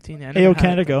 I guess poutine. Yeah, Ayo,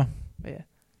 Canada, go. Yeah.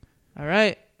 All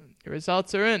right. Your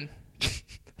results are in.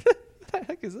 What the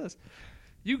heck is this?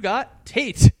 You got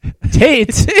Tate.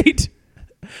 Tate.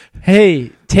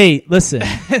 Hey, Tate, listen.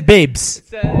 Babes. It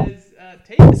says,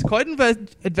 Tate is quite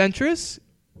adventurous.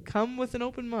 Come with an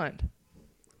open mind.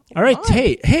 All right,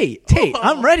 Tate. Hey, Tate,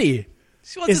 I'm ready.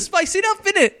 She wants to spice it up,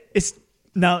 innit? Is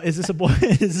this a boy?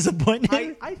 Is this a boy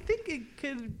name? I think it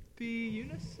could be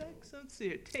unisex. Let's see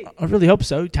it. Tate. I really hope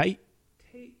so. Tate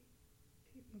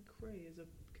McRae is a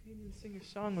Canadian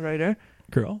singer-songwriter.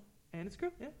 Girl. And it's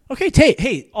girl, yeah. Okay, Tate.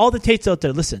 Hey, all the Tates out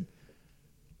there, listen.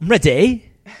 I'm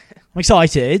ready. I'm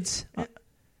excited.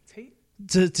 Tate?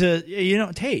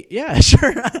 to Tate. Yeah,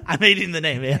 sure. I'm hating the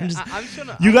name. Man.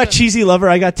 Yeah, you got cheesy lover.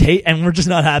 I got Tate, and we're just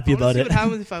not happy about it. What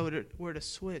happens if I were to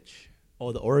switch?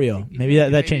 Oh, the Oreo. Maybe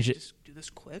that changed it. Just do this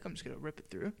quick. I'm just gonna rip it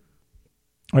through.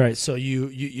 All right. So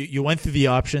you went through the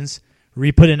options,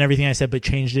 re-put in everything I said, but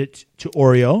changed it to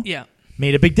Oreo. Yeah.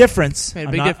 Made a big difference.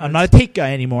 I'm not a Tate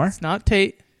guy anymore. It's not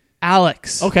Tate.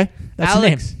 Alex. Okay. That's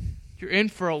Alex, the name. You're in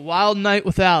for a wild night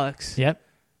with Alex. Yep.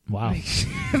 Wow.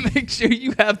 Make sure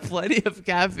you have plenty of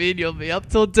caffeine. You'll be up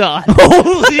till dawn.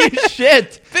 Holy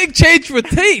shit. Big change for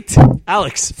Tate.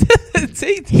 Alex.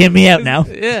 Tate. Hear me out now.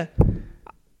 Yeah.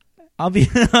 I'll be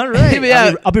all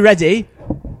right. I'll be ready.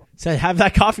 So have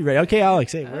that coffee ready. Okay,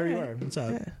 Alex. Hey, where you are? What's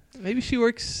up? Yeah. Maybe she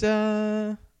works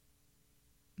night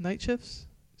shifts,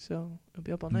 so it'll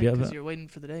be up all night because you're waiting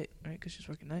for the date, right? Because she's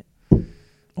working night.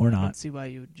 Or not. I don't see why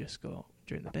you would just go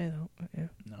during the day, though. Yeah.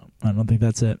 No, I don't think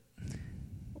that's it.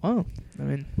 Wow. I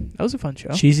mean, that was a fun show.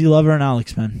 Cheesy lover and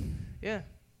Alex, man. Yeah.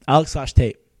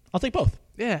 Alex/Tate. I'll take both.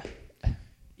 Yeah.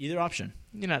 Either option.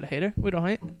 You're not a hater. We don't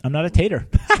hate. I'm not a tater.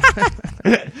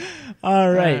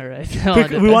 All right.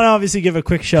 We want to obviously give a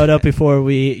quick shout out before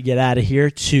we get out of here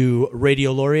to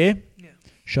Radio Laurier. Yeah.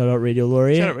 Shout out Radio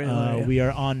Laurier. Shout out Radio Laurier. We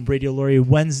are on Radio Laurier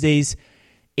Wednesdays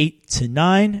 8 to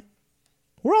 9.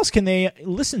 Where else can they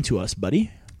listen to us,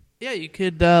 buddy? Yeah, you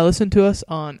could listen to us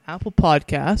on Apple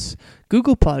Podcasts,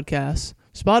 Google Podcasts,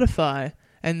 Spotify,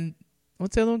 and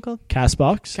what's the other one called?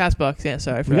 Castbox. Castbox, yeah,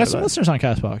 sorry. We got some listeners on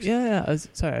Castbox. Yeah. I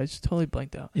just totally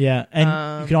blanked out. Yeah,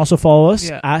 and you can also follow us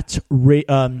at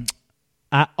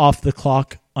Off the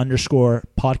Clock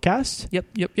 _podcast.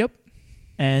 Yep.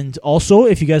 And also,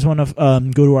 if you guys want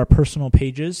to go to our personal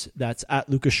pages, that's at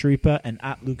Lucas Sharipa and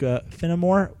at Luca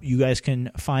Finamore. You guys can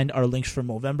find our links for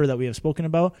Movember that we have spoken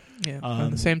about. Yeah,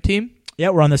 on the same team. Yeah,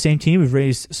 we're on the same team. We've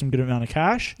raised some good amount of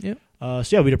cash. Yeah.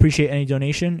 So, we'd appreciate any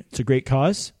donation. It's a great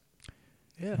cause.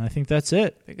 Yeah. And I think that's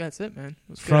it. I think that's it, man.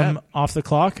 From Off the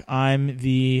Clock, I'm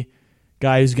the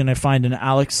guy who's going to find an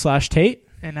Alex/Tate.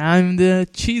 And I'm the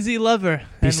cheesy lover.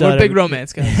 And we're big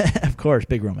romance guys. Of course,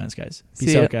 big romance guys.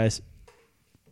 Peace out, guys.